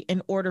apology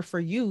in order for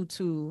you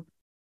to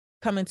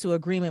come into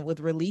agreement with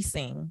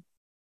releasing.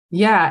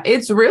 Yeah,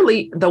 it's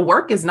really, the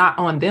work is not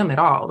on them at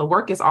all. The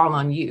work is all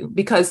on you,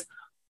 because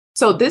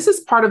so this is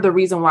part of the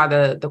reason why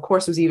the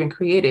course was even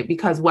created,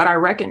 because what I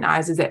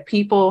recognize is that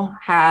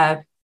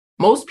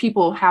most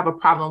people have a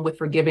problem with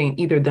forgiving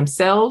either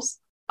themselves,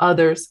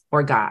 others,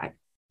 or God.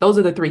 Those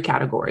are the three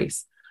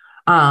categories.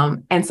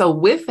 And so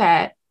with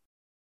that,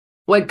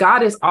 what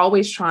God is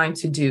always trying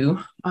to do,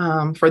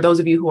 for those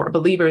of you who are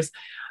believers,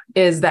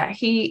 is that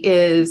he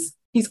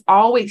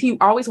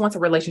always wants a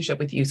relationship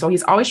with you. So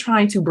he's always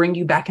trying to bring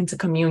you back into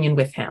communion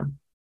with him,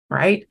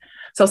 right?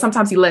 So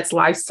sometimes he lets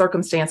life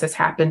circumstances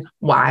happen.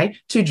 Why?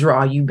 To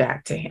draw you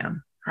back to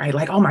him, right?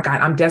 Like, oh my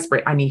God, I'm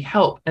desperate. I need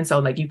help. And so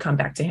like you come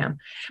back to him.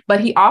 But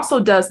he also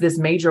does this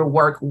major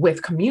work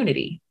with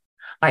community,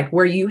 like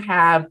where you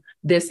have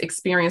this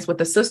experience with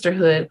the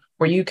sisterhood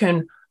where you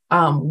can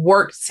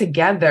work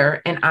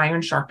together and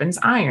iron sharpens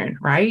iron,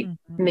 right?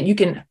 Mm-hmm. And that you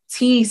can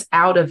tease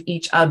out of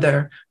each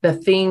other the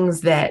things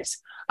that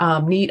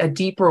need a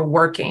deeper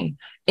working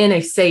in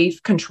a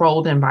safe,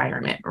 controlled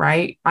environment,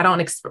 right?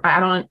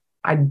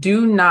 I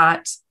do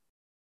not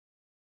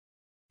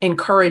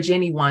encourage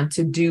anyone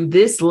to do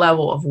this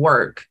level of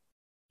work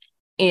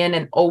in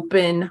an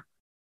open,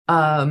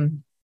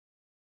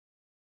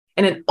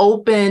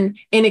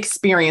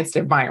 inexperienced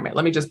environment.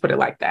 Let me just put it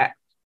like that.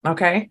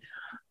 Okay.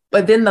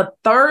 But then the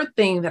third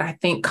thing that I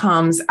think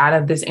comes out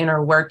of this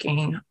inner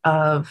working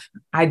of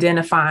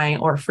identifying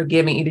or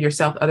forgiving either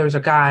yourself, others, or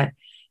God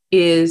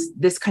is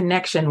this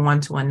connection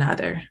one to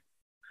another,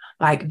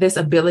 like this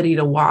ability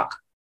to walk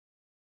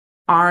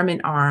arm in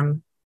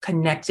arm,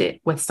 connected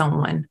with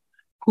someone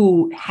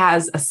who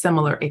has a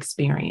similar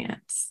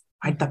experience,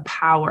 like the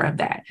power of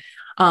that.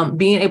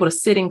 Being able to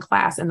sit in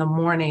class in the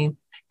morning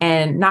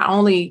and not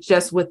only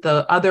just with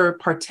the other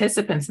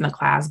participants in the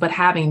class, but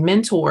having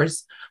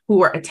mentors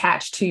who are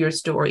attached to your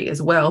story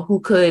as well,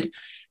 who could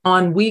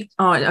on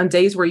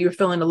days where you're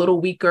feeling a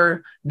little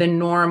weaker than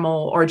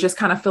normal or just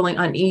kind of feeling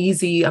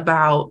uneasy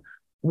about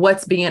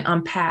what's being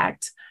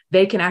unpacked,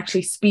 they can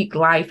actually speak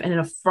life and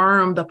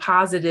affirm the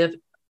positive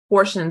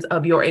portions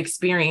of your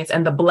experience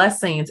and the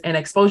blessings and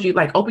expose you,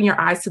 like open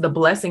your eyes to the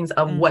blessings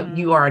of what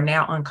you are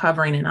now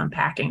uncovering and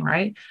unpacking,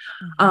 right?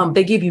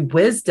 They give you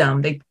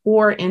wisdom, they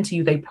pour into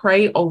you, they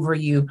pray over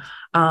you.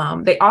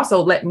 They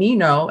also let me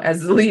know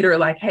as a leader,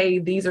 like, hey,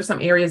 these are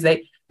some areas that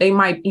they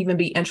might even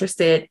be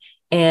interested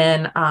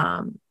in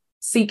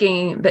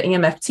seeking the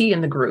EMFT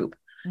in the group,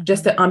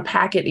 just to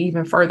unpack it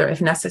even further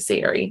if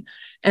necessary.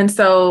 And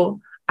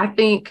so I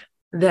think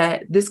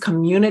that this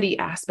community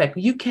aspect,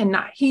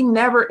 he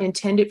never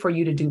intended for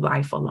you to do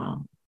life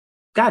alone.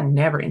 God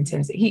never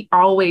intends it. He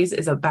always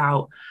is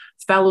about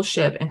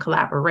fellowship and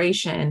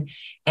collaboration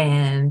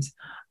and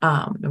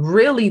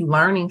really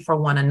learning for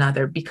one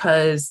another,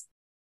 because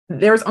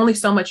there's only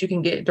so much you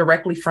can get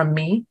directly from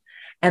me.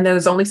 And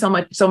there's only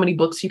so many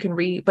books you can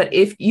read. But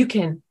if you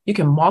can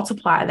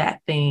multiply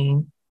that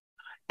thing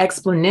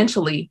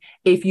exponentially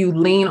if you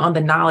lean on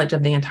the knowledge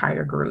of the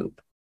entire group.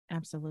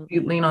 Absolutely.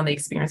 You lean on the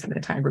experience of the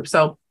entire group.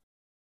 So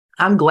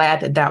I'm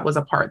glad that was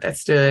a part that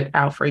stood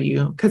out for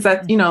you, because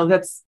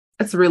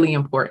that's really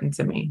important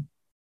to me.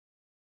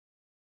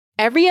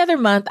 Every other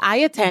month, I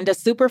attend a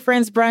Super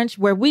Friends brunch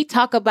where we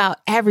talk about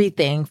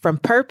everything from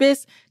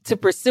purpose to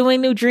pursuing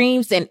new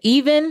dreams and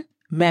even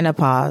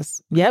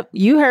menopause. Yep,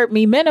 you heard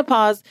me,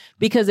 menopause,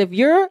 because if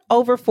you're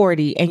over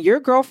 40 and your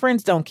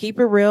girlfriends don't keep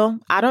it real,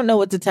 I don't know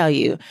what to tell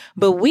you.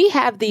 But we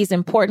have these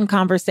important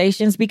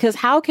conversations because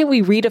how can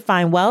we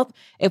redefine wealth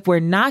if we're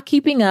not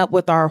keeping up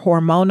with our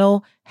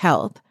hormonal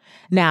health?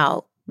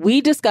 Now,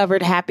 we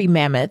discovered Happy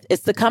Mammoth.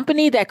 It's the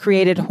company that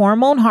created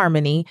Hormone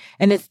Harmony,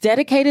 and it's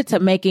dedicated to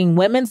making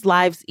women's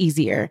lives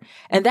easier.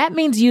 And that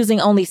means using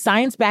only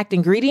science-backed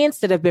ingredients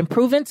that have been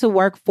proven to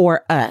work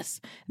for us.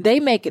 They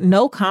make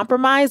no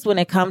compromise when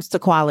it comes to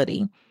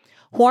quality.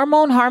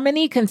 Hormone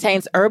Harmony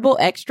contains herbal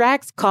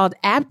extracts called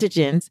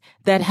adaptogens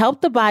that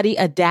help the body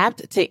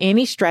adapt to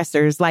any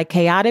stressors like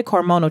chaotic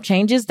hormonal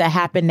changes that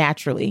happen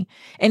naturally.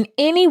 And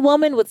any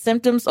woman with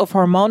symptoms of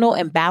hormonal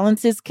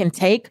imbalances can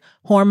take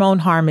Hormone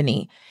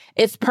Harmony.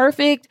 It's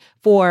perfect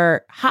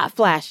for hot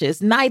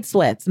flashes, night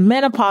sweats,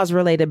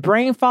 menopause-related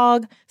brain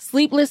fog,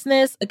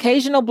 sleeplessness,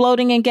 occasional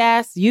bloating and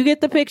gas. You get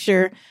the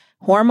picture.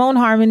 Hormone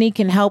Harmony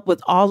can help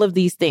with all of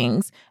these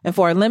things. And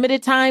for a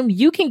limited time,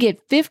 you can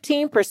get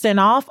 15%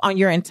 off on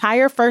your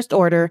entire first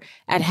order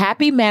at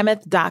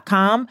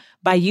happymammoth.com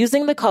by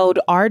using the code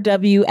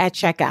RW at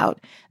checkout.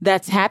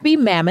 That's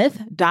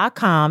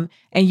happymammoth.com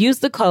and use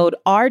the code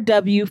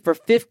RW for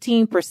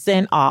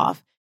 15%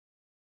 off.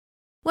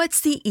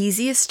 What's the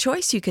easiest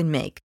choice you can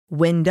make?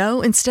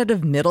 Window instead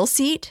of middle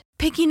seat?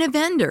 Picking a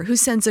vendor who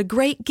sends a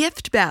great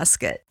gift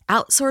basket?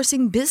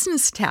 Outsourcing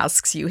business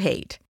tasks you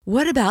hate?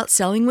 What about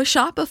selling with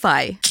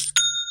Shopify?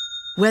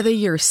 Whether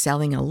you're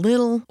selling a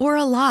little or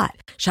a lot,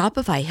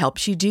 Shopify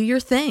helps you do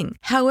your thing,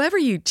 however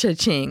you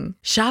cha-ching.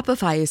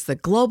 Shopify is the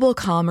global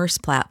commerce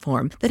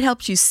platform that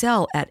helps you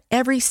sell at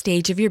every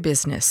stage of your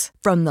business.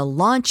 From the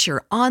launch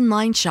your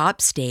online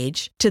shop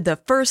stage to the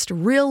first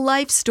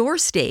real-life store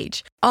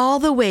stage, all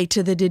the way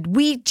to the did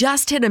we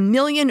just hit 1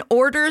 million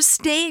orders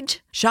stage.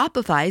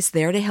 Shopify's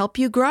there to help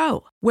you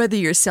grow. Whether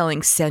you're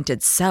selling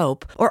scented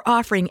soap or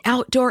offering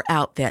outdoor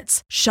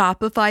outfits,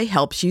 Shopify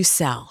helps you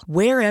sell.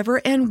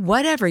 Wherever and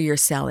whatever you're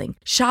selling,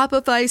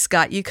 Shopify's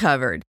got you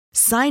covered.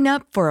 Sign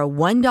up for a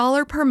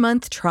 $1 per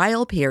month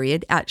trial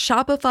period at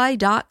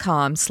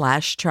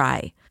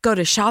shopify.com/try. Go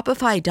to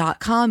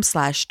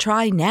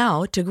shopify.com/try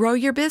now to grow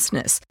your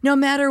business, no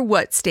matter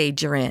what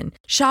stage you're in.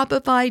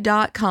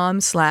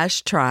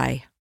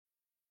 Shopify.com/try.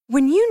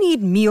 When you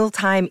need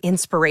mealtime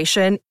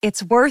inspiration,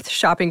 it's worth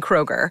shopping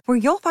Kroger, where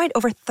you'll find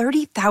over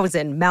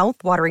 30,000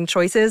 mouth-watering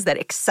choices that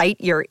excite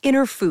your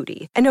inner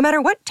foodie. And no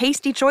matter what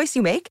tasty choice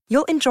you make,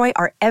 you'll enjoy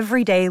our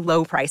everyday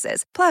low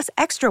prices, plus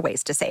extra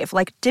ways to save,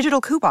 like digital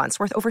coupons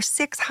worth over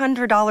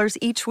 $600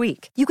 each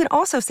week. You can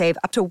also save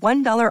up to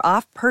 $1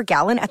 off per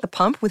gallon at the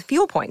pump with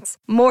fuel points.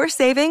 More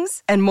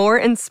savings and more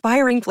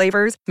inspiring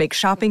flavors make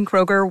shopping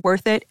Kroger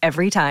worth it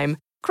every time.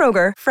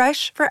 Kroger,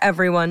 fresh for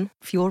everyone.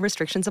 Fuel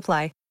restrictions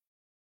apply.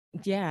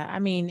 Yeah, I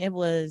mean, it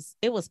was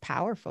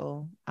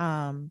powerful.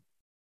 And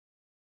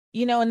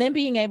then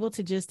being able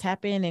to just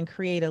tap in and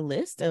create a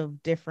list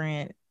of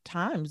different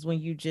times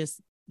when you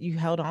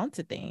held on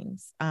to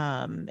things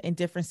in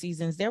different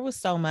seasons. There was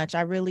so much.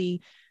 The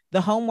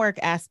homework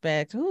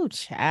aspect, ooh,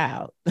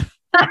 child.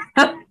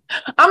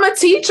 I'm a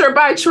teacher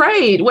by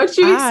trade. What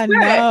you expect?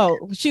 I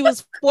know. She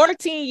was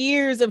 14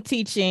 years of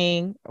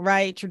teaching,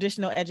 right?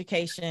 Traditional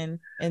education.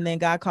 And then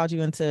God called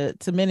you into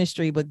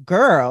ministry. But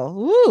girl,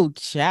 ooh,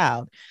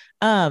 child.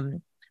 I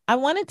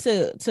wanted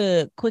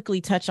to quickly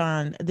touch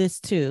on this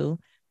too.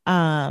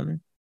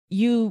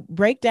 You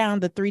break down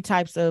the 3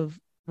 types of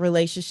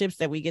relationships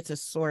that we get to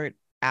sort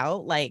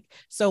out. Like,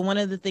 so one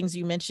of the things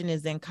you mentioned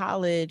is in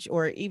college,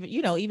 or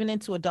even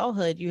into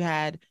adulthood, you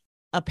had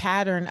a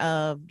pattern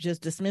of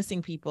just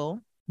dismissing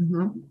people,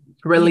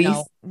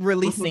 releasing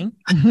releasing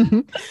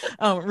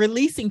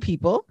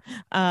people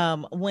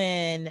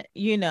when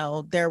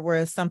there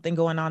was something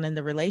going on in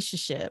the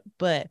relationship.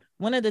 But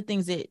one of the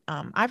things that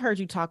I've heard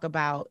you talk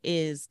about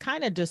is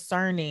kind of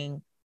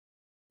discerning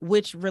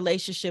which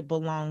relationship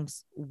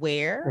belongs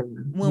where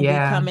when we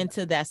come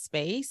into that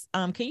space.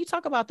 Can you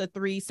talk about the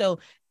 3? So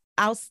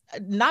I'll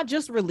not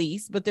just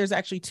release, but there's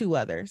actually 2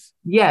 others.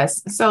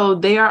 Yes.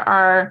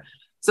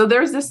 So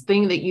there's this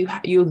thing that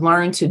you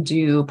learn to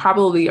do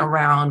probably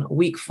around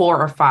week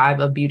 4 or 5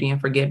 of Beauty and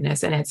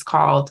Forgiveness. And it's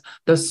called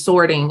the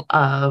sorting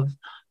of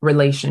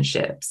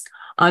relationships,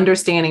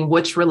 understanding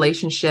which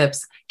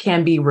relationships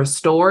can be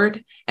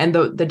restored. And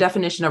the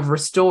definition of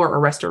restore or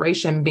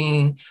restoration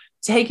being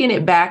taking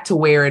it back to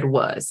where it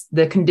was,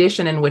 the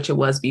condition in which it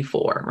was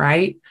before,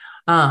 right?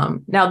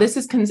 Now, this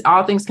is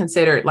all things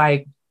considered,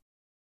 like,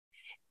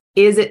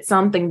 is it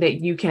something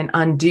that you can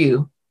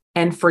undo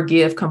and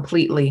forgive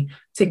completely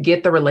to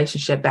get the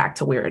relationship back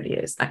to where it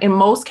is? In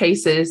most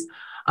cases,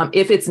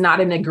 if it's not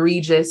an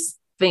egregious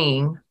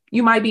thing,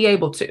 you might be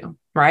able to,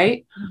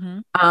 right?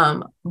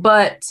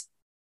 But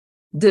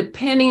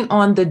depending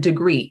on the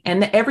degree,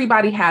 and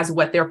everybody has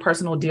what their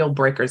personal deal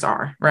breakers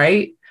are,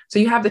 right? So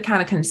you have to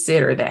kind of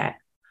consider that.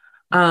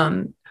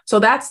 So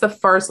that's the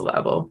first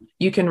level.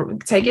 You can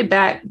take it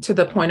back to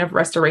the point of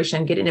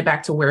restoration, getting it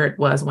back to where it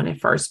was when it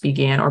first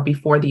began or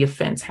before the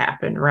offense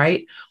happened,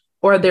 right?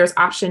 Or there's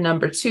option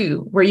number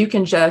 2, where you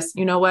can just,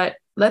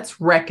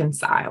 let's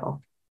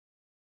reconcile.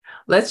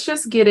 Let's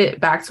just get it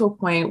back to a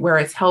point where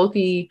it's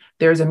healthy.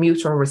 There's a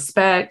mutual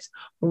respect.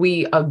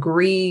 We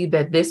agree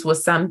that this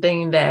was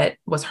something that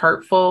was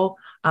hurtful.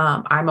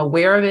 I'm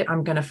aware of it.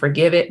 I'm going to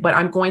forgive it, but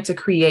I'm going to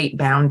create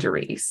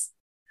boundaries,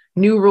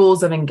 new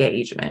rules of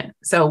engagement.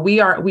 So we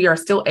are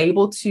still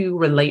able to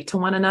relate to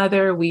one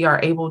another. We are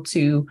able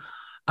to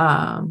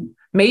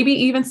maybe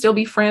even still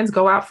be friends,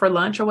 go out for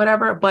lunch or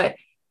whatever, but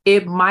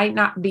it might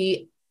not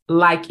be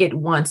like it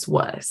once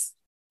was.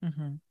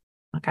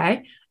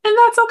 Okay. And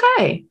that's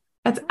okay.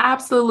 That's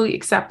absolutely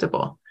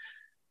acceptable.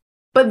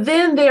 But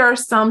then there are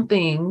some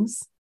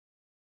things,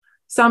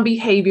 some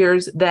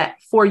behaviors that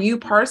for you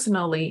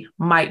personally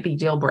might be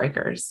deal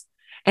breakers.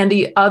 And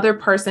the other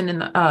person in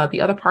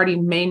the other party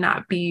may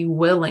not be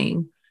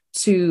willing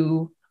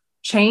to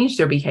change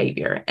their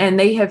behavior. And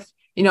they have,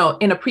 in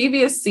a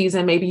previous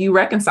season, maybe you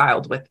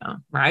reconciled with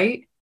them,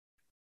 right?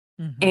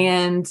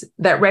 And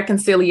that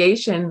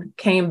reconciliation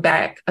came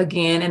back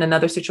again in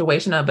another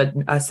situation of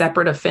a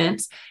separate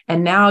offense.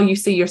 And now you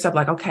see yourself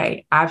like,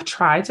 okay, I've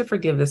tried to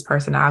forgive this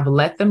person. I've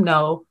let them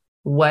know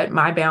what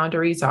my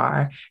boundaries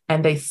are.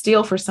 And they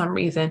still, for some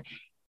reason,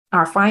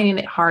 are finding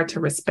it hard to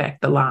respect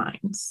the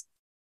lines.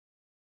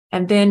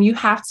 And then you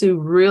have to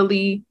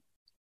really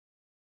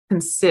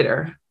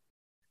consider,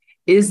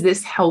 is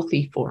this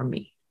healthy for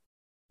me?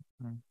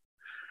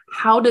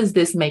 How does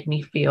this make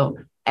me feel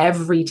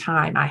every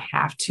time I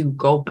have to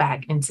go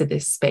back into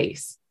this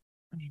space?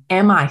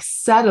 Am I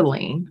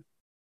settling?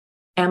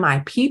 Am I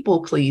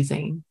people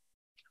pleasing?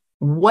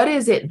 What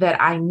is it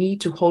that I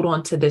need to hold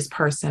on to this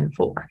person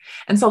for?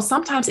 And so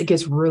sometimes it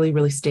gets really,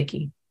 really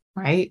sticky,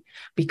 right?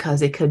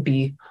 Because it could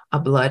be a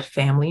blood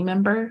family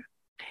member.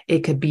 It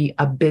could be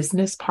a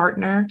business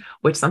partner,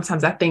 which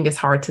sometimes I think is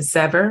hard to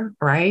sever,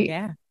 right?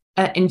 Yeah.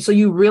 And so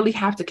you really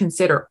have to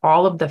consider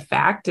all of the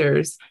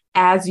factors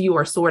as you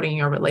are sorting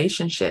your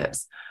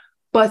relationships.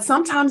 But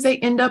sometimes they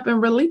end up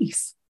in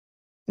release.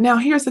 Now,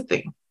 here's the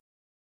thing.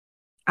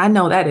 I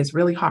know that is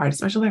really hard,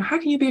 especially how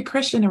can you be a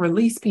Christian and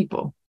release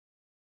people?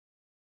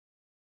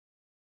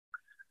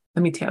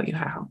 Let me tell you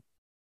how.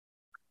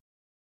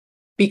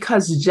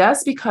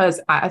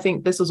 Because I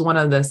think this was one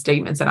of the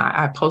statements, and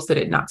I posted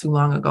it not too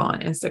long ago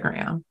on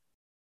Instagram.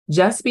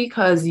 Just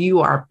because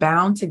you are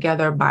bound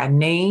together by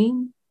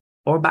name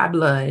or by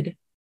blood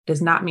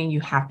does not mean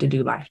you have to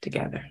do life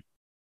together.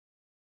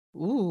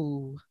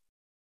 Ooh.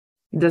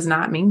 Does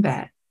not mean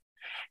that.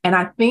 And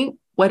I think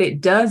what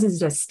it does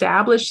is it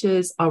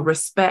establishes a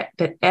respect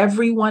that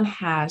everyone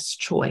has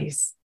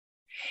choice.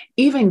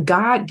 Even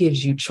God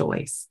gives you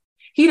choice.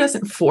 He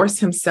doesn't force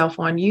himself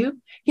on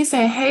you. He's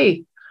saying,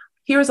 hey,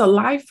 here's a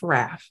life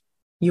raft.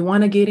 You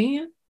want to get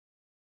in?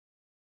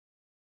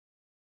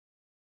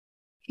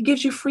 He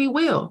gives you free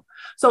will.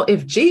 So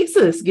if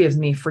Jesus gives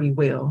me free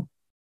will,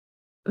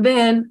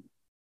 then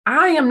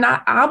I am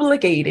not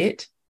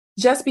obligated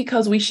just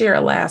because we share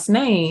a last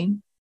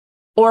name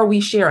or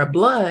we share a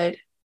blood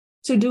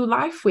to do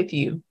life with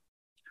you.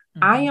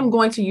 Mm-hmm. I am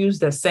going to use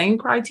the same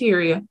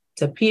criteria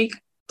to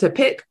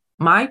pick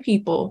my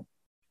people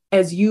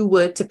as you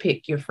would to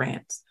pick your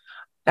friends.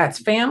 That's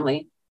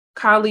family,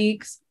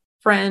 colleagues,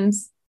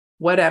 friends,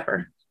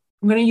 whatever.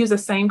 I'm going to use the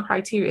same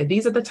criteria.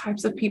 These are the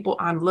types of people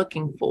I'm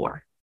looking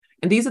for.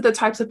 And these are the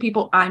types of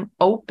people I'm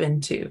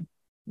open to.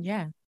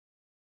 Yeah.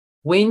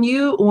 When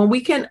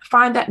we can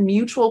find that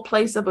mutual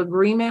place of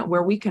agreement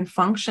where we can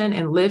function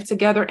and live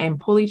together and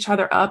pull each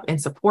other up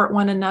and support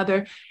one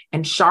another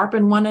and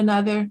sharpen one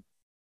another,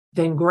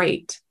 then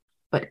great.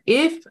 But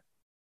if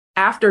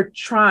after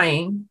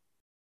trying,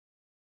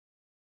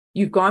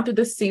 you've gone through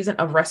this season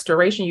of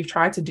restoration, you've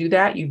tried to do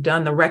that, you've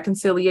done the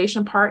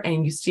reconciliation part,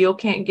 and you still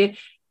can't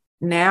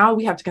now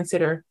we have to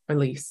consider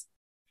release.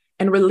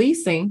 And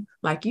releasing,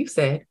 like you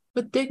said,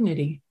 with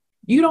dignity.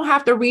 You don't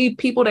have to read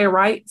people their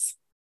rights.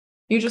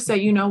 You just say,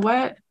 you know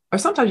what? Or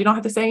sometimes you don't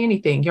have to say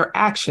anything. Your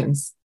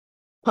actions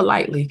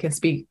politely can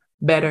speak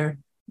better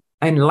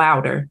and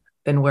louder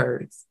than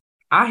words.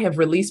 I have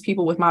released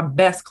people with my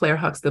best Claire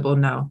Huxtable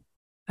no.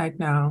 Like,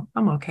 no,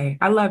 I'm okay.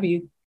 I love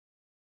you.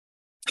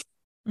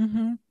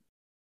 Mm-hmm.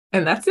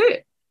 And that's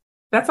it.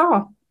 That's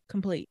all.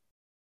 Complete.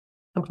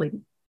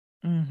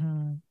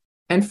 Mm-hmm.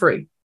 And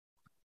free.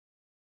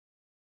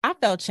 I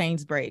felt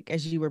chains break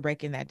as you were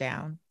breaking that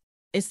down,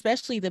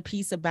 especially the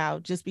piece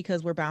about just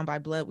because we're bound by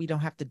blood, we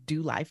don't have to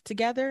do life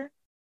together.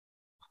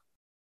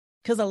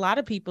 Because a lot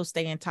of people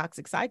stay in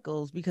toxic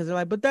cycles because they're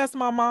like, but that's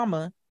my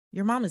mama.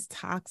 Your mom is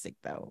toxic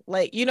though.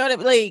 Like, you know what I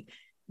mean? Like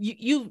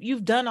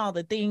you've done all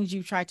the things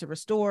you've tried to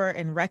restore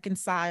and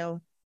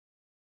reconcile.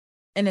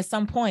 And at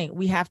some point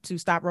we have to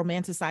stop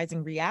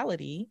romanticizing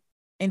reality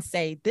and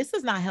say, this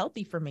is not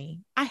healthy for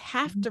me. I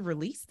have to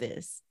release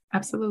this.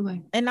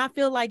 Absolutely. And not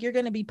feel like you're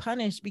going to be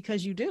punished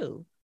because you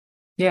do.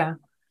 Yeah.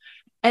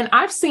 And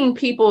I've seen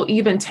people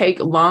even take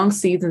long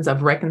seasons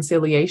of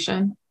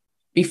reconciliation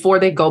before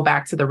they go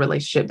back to the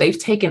relationship. They've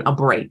taken a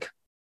break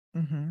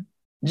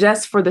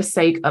just for the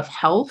sake of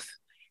health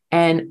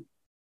and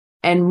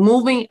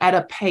moving at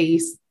a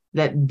pace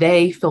that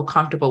they feel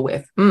comfortable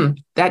with.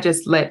 That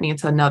just led me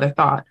into another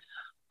thought.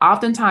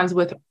 Oftentimes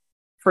with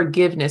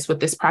forgiveness,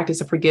 with this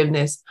practice of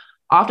forgiveness,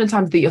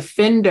 oftentimes the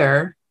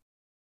offender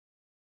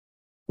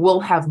will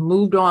have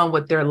moved on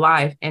with their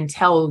life and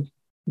tell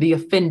the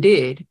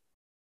offended,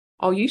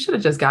 oh, you should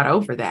have just got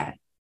over that.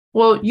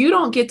 Well, you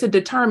don't get to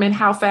determine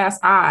how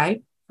fast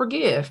I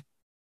forgive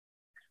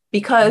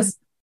because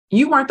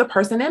you weren't the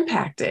person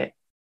impacted.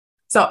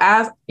 So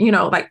as you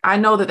know, like I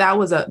know that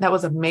was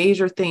a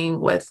major thing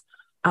with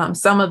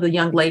some of the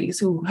young ladies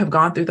who have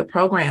gone through the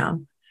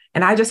program.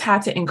 And I just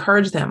had to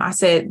encourage them. I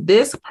said,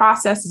 this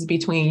process is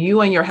between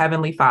you and your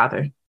Heavenly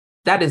Father.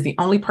 That is the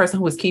only person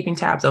who is keeping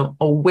tabs of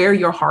where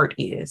your heart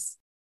is,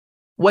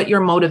 what your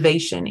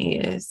motivation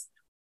is,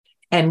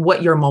 and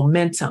what your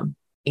momentum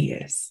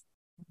is.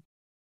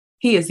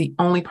 He is the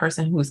only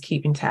person who is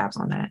keeping tabs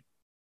on that.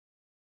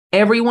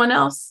 Everyone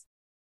else,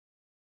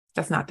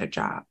 that's not their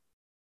job.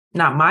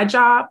 Not my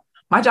job.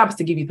 My job is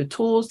to give you the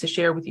tools to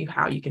share with you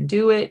how you can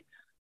do it.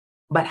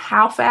 But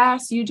how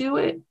fast you do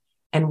it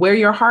and where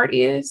your heart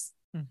is,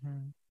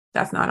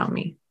 that's not on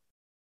me.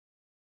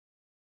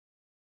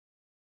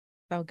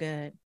 So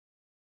good.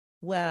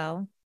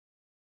 Well,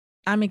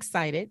 I'm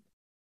excited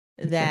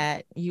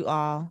that you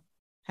all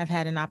have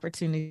had an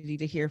opportunity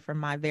to hear from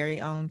my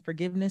very own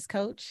forgiveness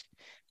coach.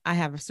 I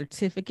have a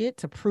certificate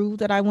to prove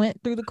that I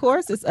went through the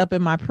course. It's up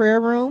in my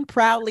prayer room,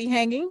 proudly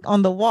hanging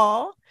on the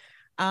wall.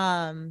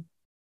 The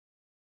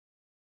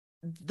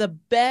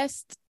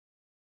best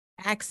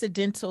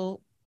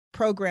accidental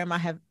program I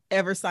have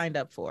ever signed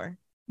up for.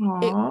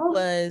 Aww. It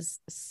was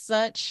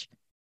such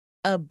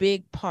a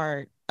big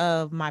part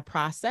of my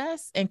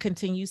process and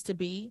continues to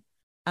be,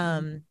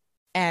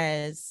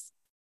 as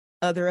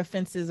other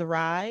offenses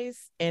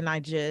arise and I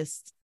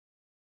just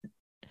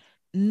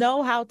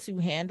know how to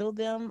handle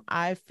them.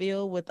 I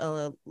feel with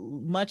a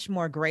much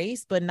more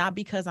grace, but not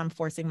because I'm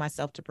forcing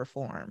myself to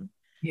perform,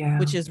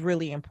 which is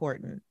really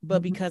important,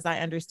 but because I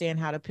understand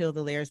how to peel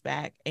the layers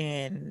back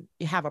and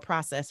have a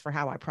process for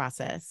how I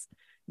process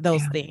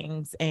those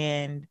things.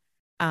 And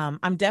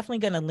I'm definitely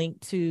going to link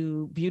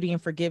to Beauty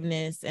and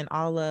Forgiveness and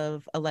all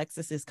of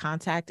Alexis's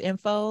contact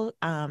info.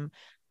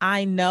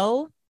 I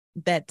know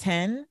that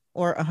 10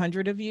 or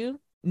 100 of you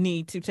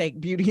need to take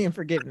Beauty and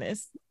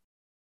Forgiveness,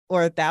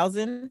 or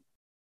 1,000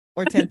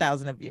 or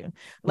 10,000 of you.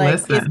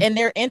 And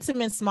they're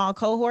intimate, small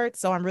cohorts.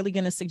 So I'm really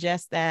going to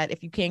suggest that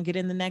if you can't get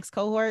in the next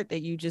cohort,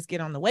 that you just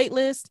get on the wait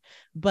list.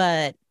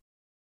 But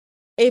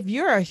if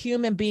you're a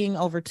human being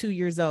over 2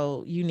 years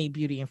old, you need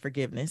Beauty and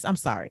Forgiveness. I'm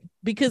sorry,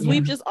 because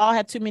we've just all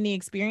had too many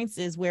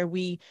experiences where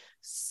we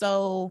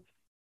so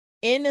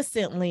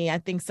innocently, I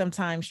think,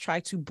 sometimes try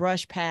to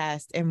brush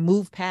past and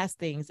move past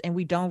things, and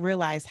we don't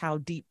realize how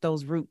deep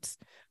those roots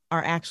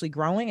are actually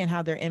growing and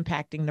how they're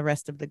impacting the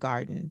rest of the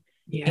garden.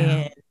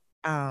 And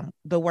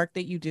the work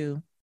that you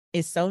do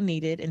is so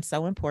needed and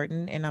so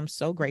important. And I'm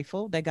so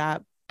grateful that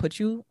God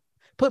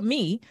put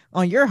me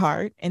on your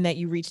heart and that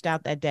you reached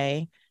out that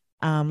day.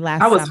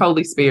 I was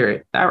Holy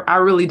Spirit. I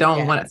really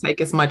don't want to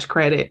take as much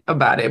credit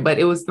about it, but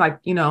it was like,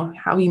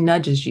 how he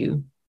nudges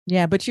you.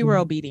 Yeah, but you were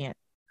obedient.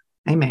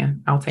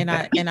 Amen. I'll take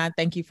that. And I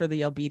thank you for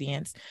the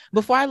obedience.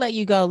 Before I let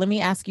you go, let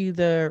me ask you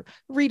the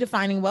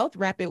redefining wealth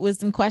rapid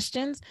wisdom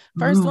questions.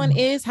 First one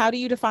is, how do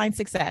you define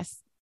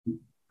success?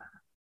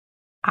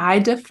 I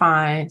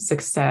define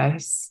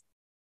success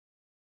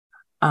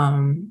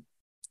in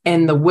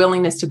the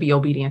willingness to be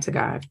obedient to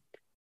God.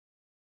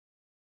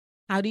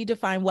 How do you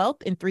define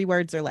wealth in 3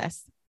 words or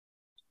less?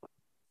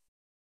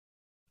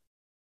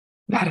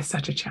 That is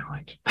such a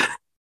challenge.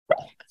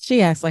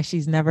 She acts like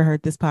she's never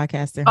heard this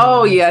podcast.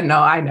 Yeah,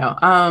 no, I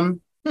know.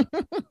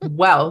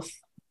 Wealth,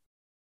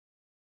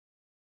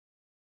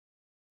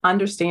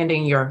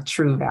 understanding your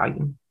true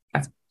value.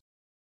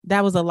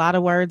 That was a lot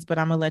of words, but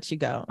I'm going to let you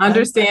go.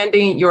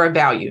 Understanding your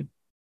value.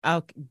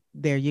 Okay,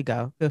 there you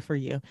go. Good for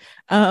you.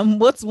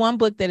 What's one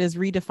book that has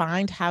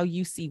redefined how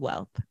you see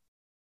wealth?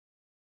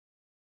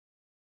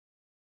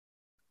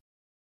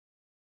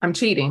 I'm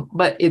cheating,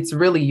 but it's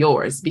really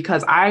yours,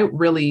 because I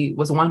really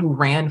was one who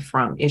ran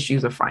from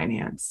issues of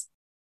finance,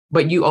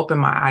 but you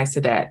opened my eyes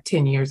to that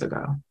 10 years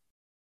ago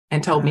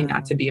and told me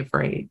not to be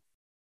afraid.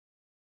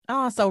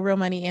 Oh, so Real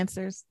Money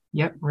Answers.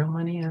 Yep. Real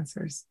Money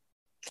Answers.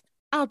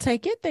 I'll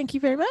take it. Thank you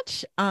very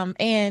much.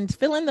 And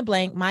fill in the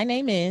blank. My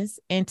name is,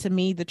 and to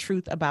me, the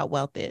truth about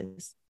wealth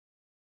is.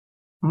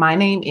 My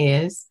name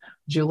is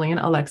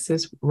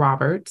Julieian-Alexis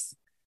Roberts,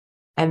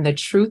 and the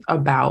truth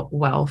about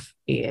wealth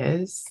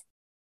is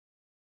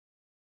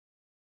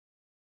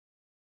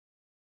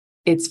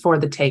it's for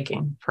the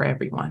taking for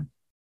everyone.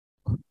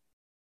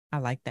 I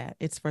like that.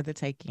 It's for the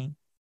taking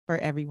for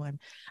everyone.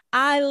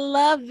 I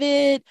love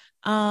it.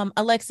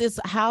 Alexis,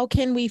 how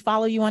can we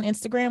follow you on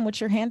Instagram? What's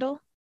your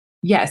handle?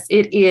 Yes,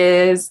 it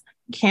is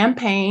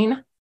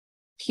campaign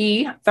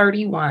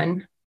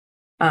P31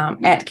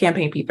 at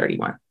campaign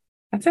P31.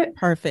 That's it.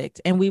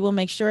 Perfect. And we will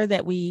make sure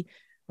that we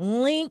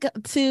link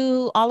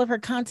to all of her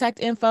contact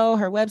info,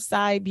 her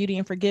website, Beauty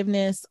and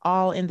Forgiveness,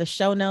 all in the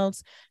show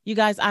notes. You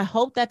guys, I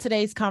hope that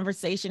today's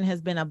conversation has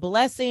been a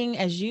blessing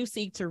as you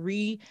seek to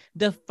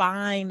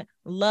redefine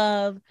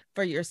love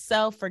for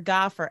yourself, for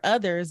God, for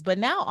others, but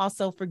now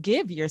also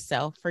forgive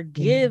yourself,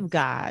 forgive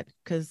God,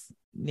 because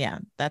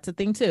that's a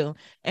thing too,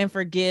 and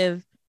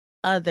forgive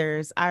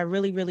others. I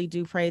really, really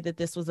do pray that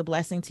this was a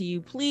blessing to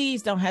you.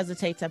 Please don't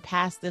hesitate to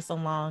pass this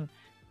along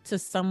to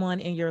someone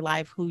in your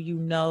life who you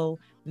know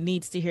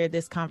needs to hear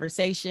this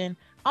conversation.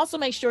 Also,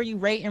 make sure you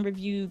rate and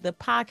review the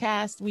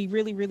podcast. We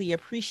really, really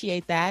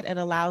appreciate that. It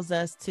allows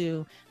us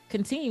to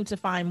continue to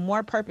find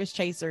more purpose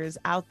chasers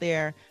out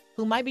there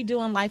who might be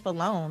doing life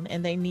alone,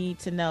 and they need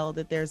to know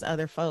that there's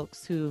other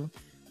folks who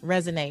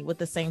resonate with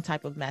the same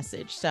type of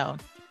message. So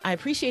I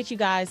appreciate you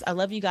guys. I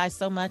love you guys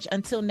so much.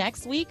 Until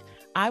next week,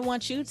 I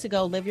want you to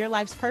go live your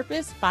life's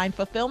purpose, find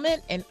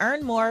fulfillment, and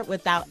earn more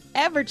without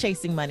ever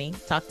chasing money.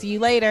 Talk to you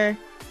later.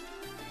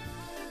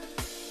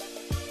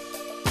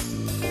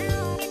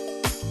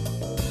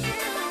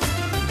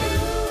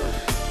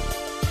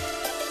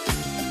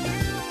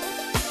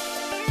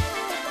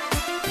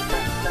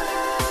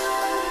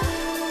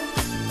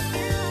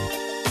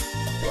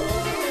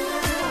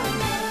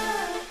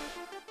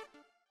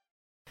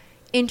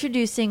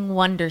 Introducing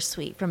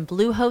Wondersuite from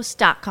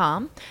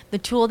Bluehost.com, the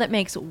tool that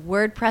makes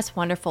WordPress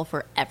wonderful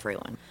for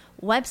everyone.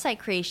 Website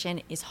creation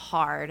is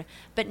hard,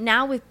 but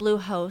now with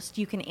Bluehost,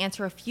 you can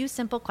answer a few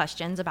simple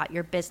questions about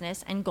your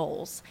business and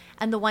goals,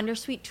 and the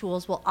Wondersuite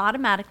tools will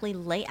automatically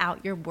lay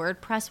out your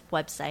WordPress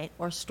website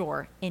or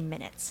store in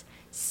minutes.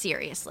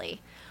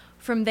 Seriously.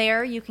 From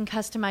there, you can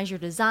customize your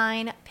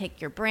design, pick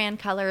your brand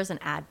colors,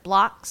 and add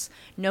blocks.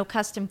 No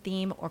custom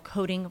theme or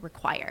coding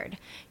required.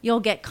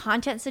 You'll get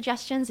content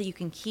suggestions that you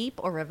can keep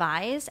or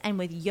revise, and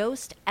with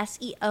Yoast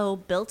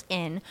SEO built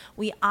in,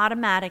 we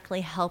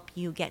automatically help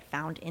you get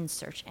found in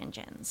search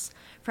engines.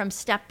 From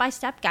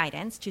step-by-step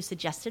guidance to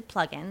suggested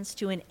plugins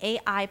to an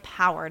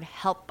AI-powered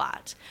help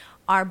bot,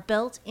 our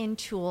built-in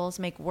tools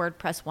make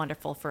WordPress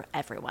wonderful for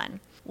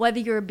everyone. Whether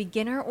you're a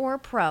beginner or a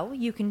pro,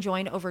 you can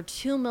join over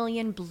 2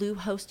 million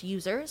Bluehost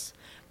users.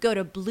 Go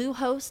to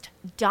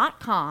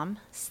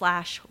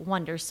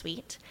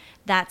bluehost.com/wondersuite.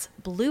 That's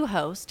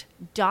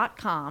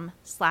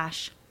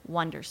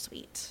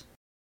bluehost.com/wondersuite.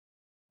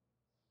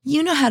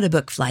 You know how to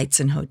book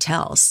flights and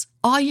hotels.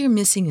 All you're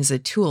missing is a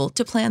tool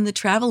to plan the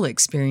travel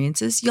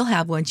experiences you'll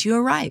have once you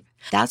arrive.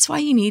 That's why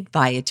you need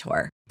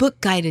Viator.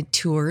 Book guided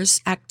tours,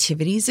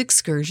 activities,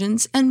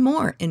 excursions, and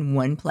more in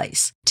one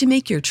place to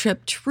make your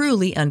trip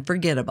truly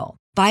unforgettable.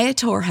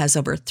 Viator has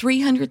over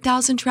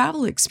 300,000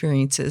 travel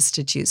experiences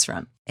to choose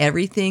from.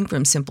 Everything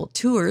from simple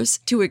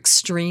tours to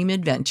extreme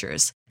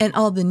adventures and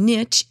all the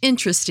niche,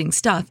 interesting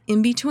stuff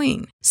in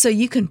between. So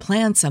you can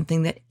plan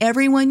something that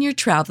everyone you're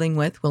traveling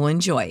with will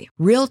enjoy.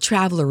 Real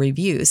traveler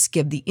reviews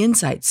give the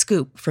inside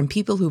scoop from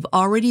people who've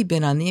already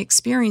been on the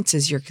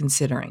experiences you're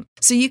considering.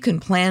 So you can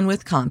plan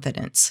with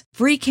confidence.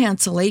 Free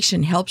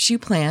cancellation helps you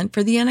plan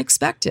for the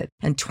unexpected.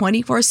 And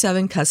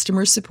 24/7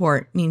 customer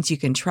support means you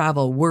can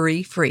travel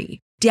worry-free.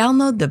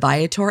 Download the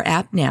Viator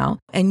app now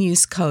and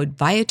use code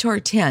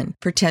Viator10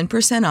 for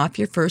 10% off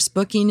your first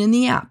booking in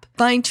the app.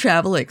 Find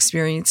travel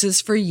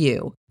experiences for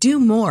you. Do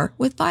more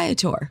with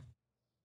Viator.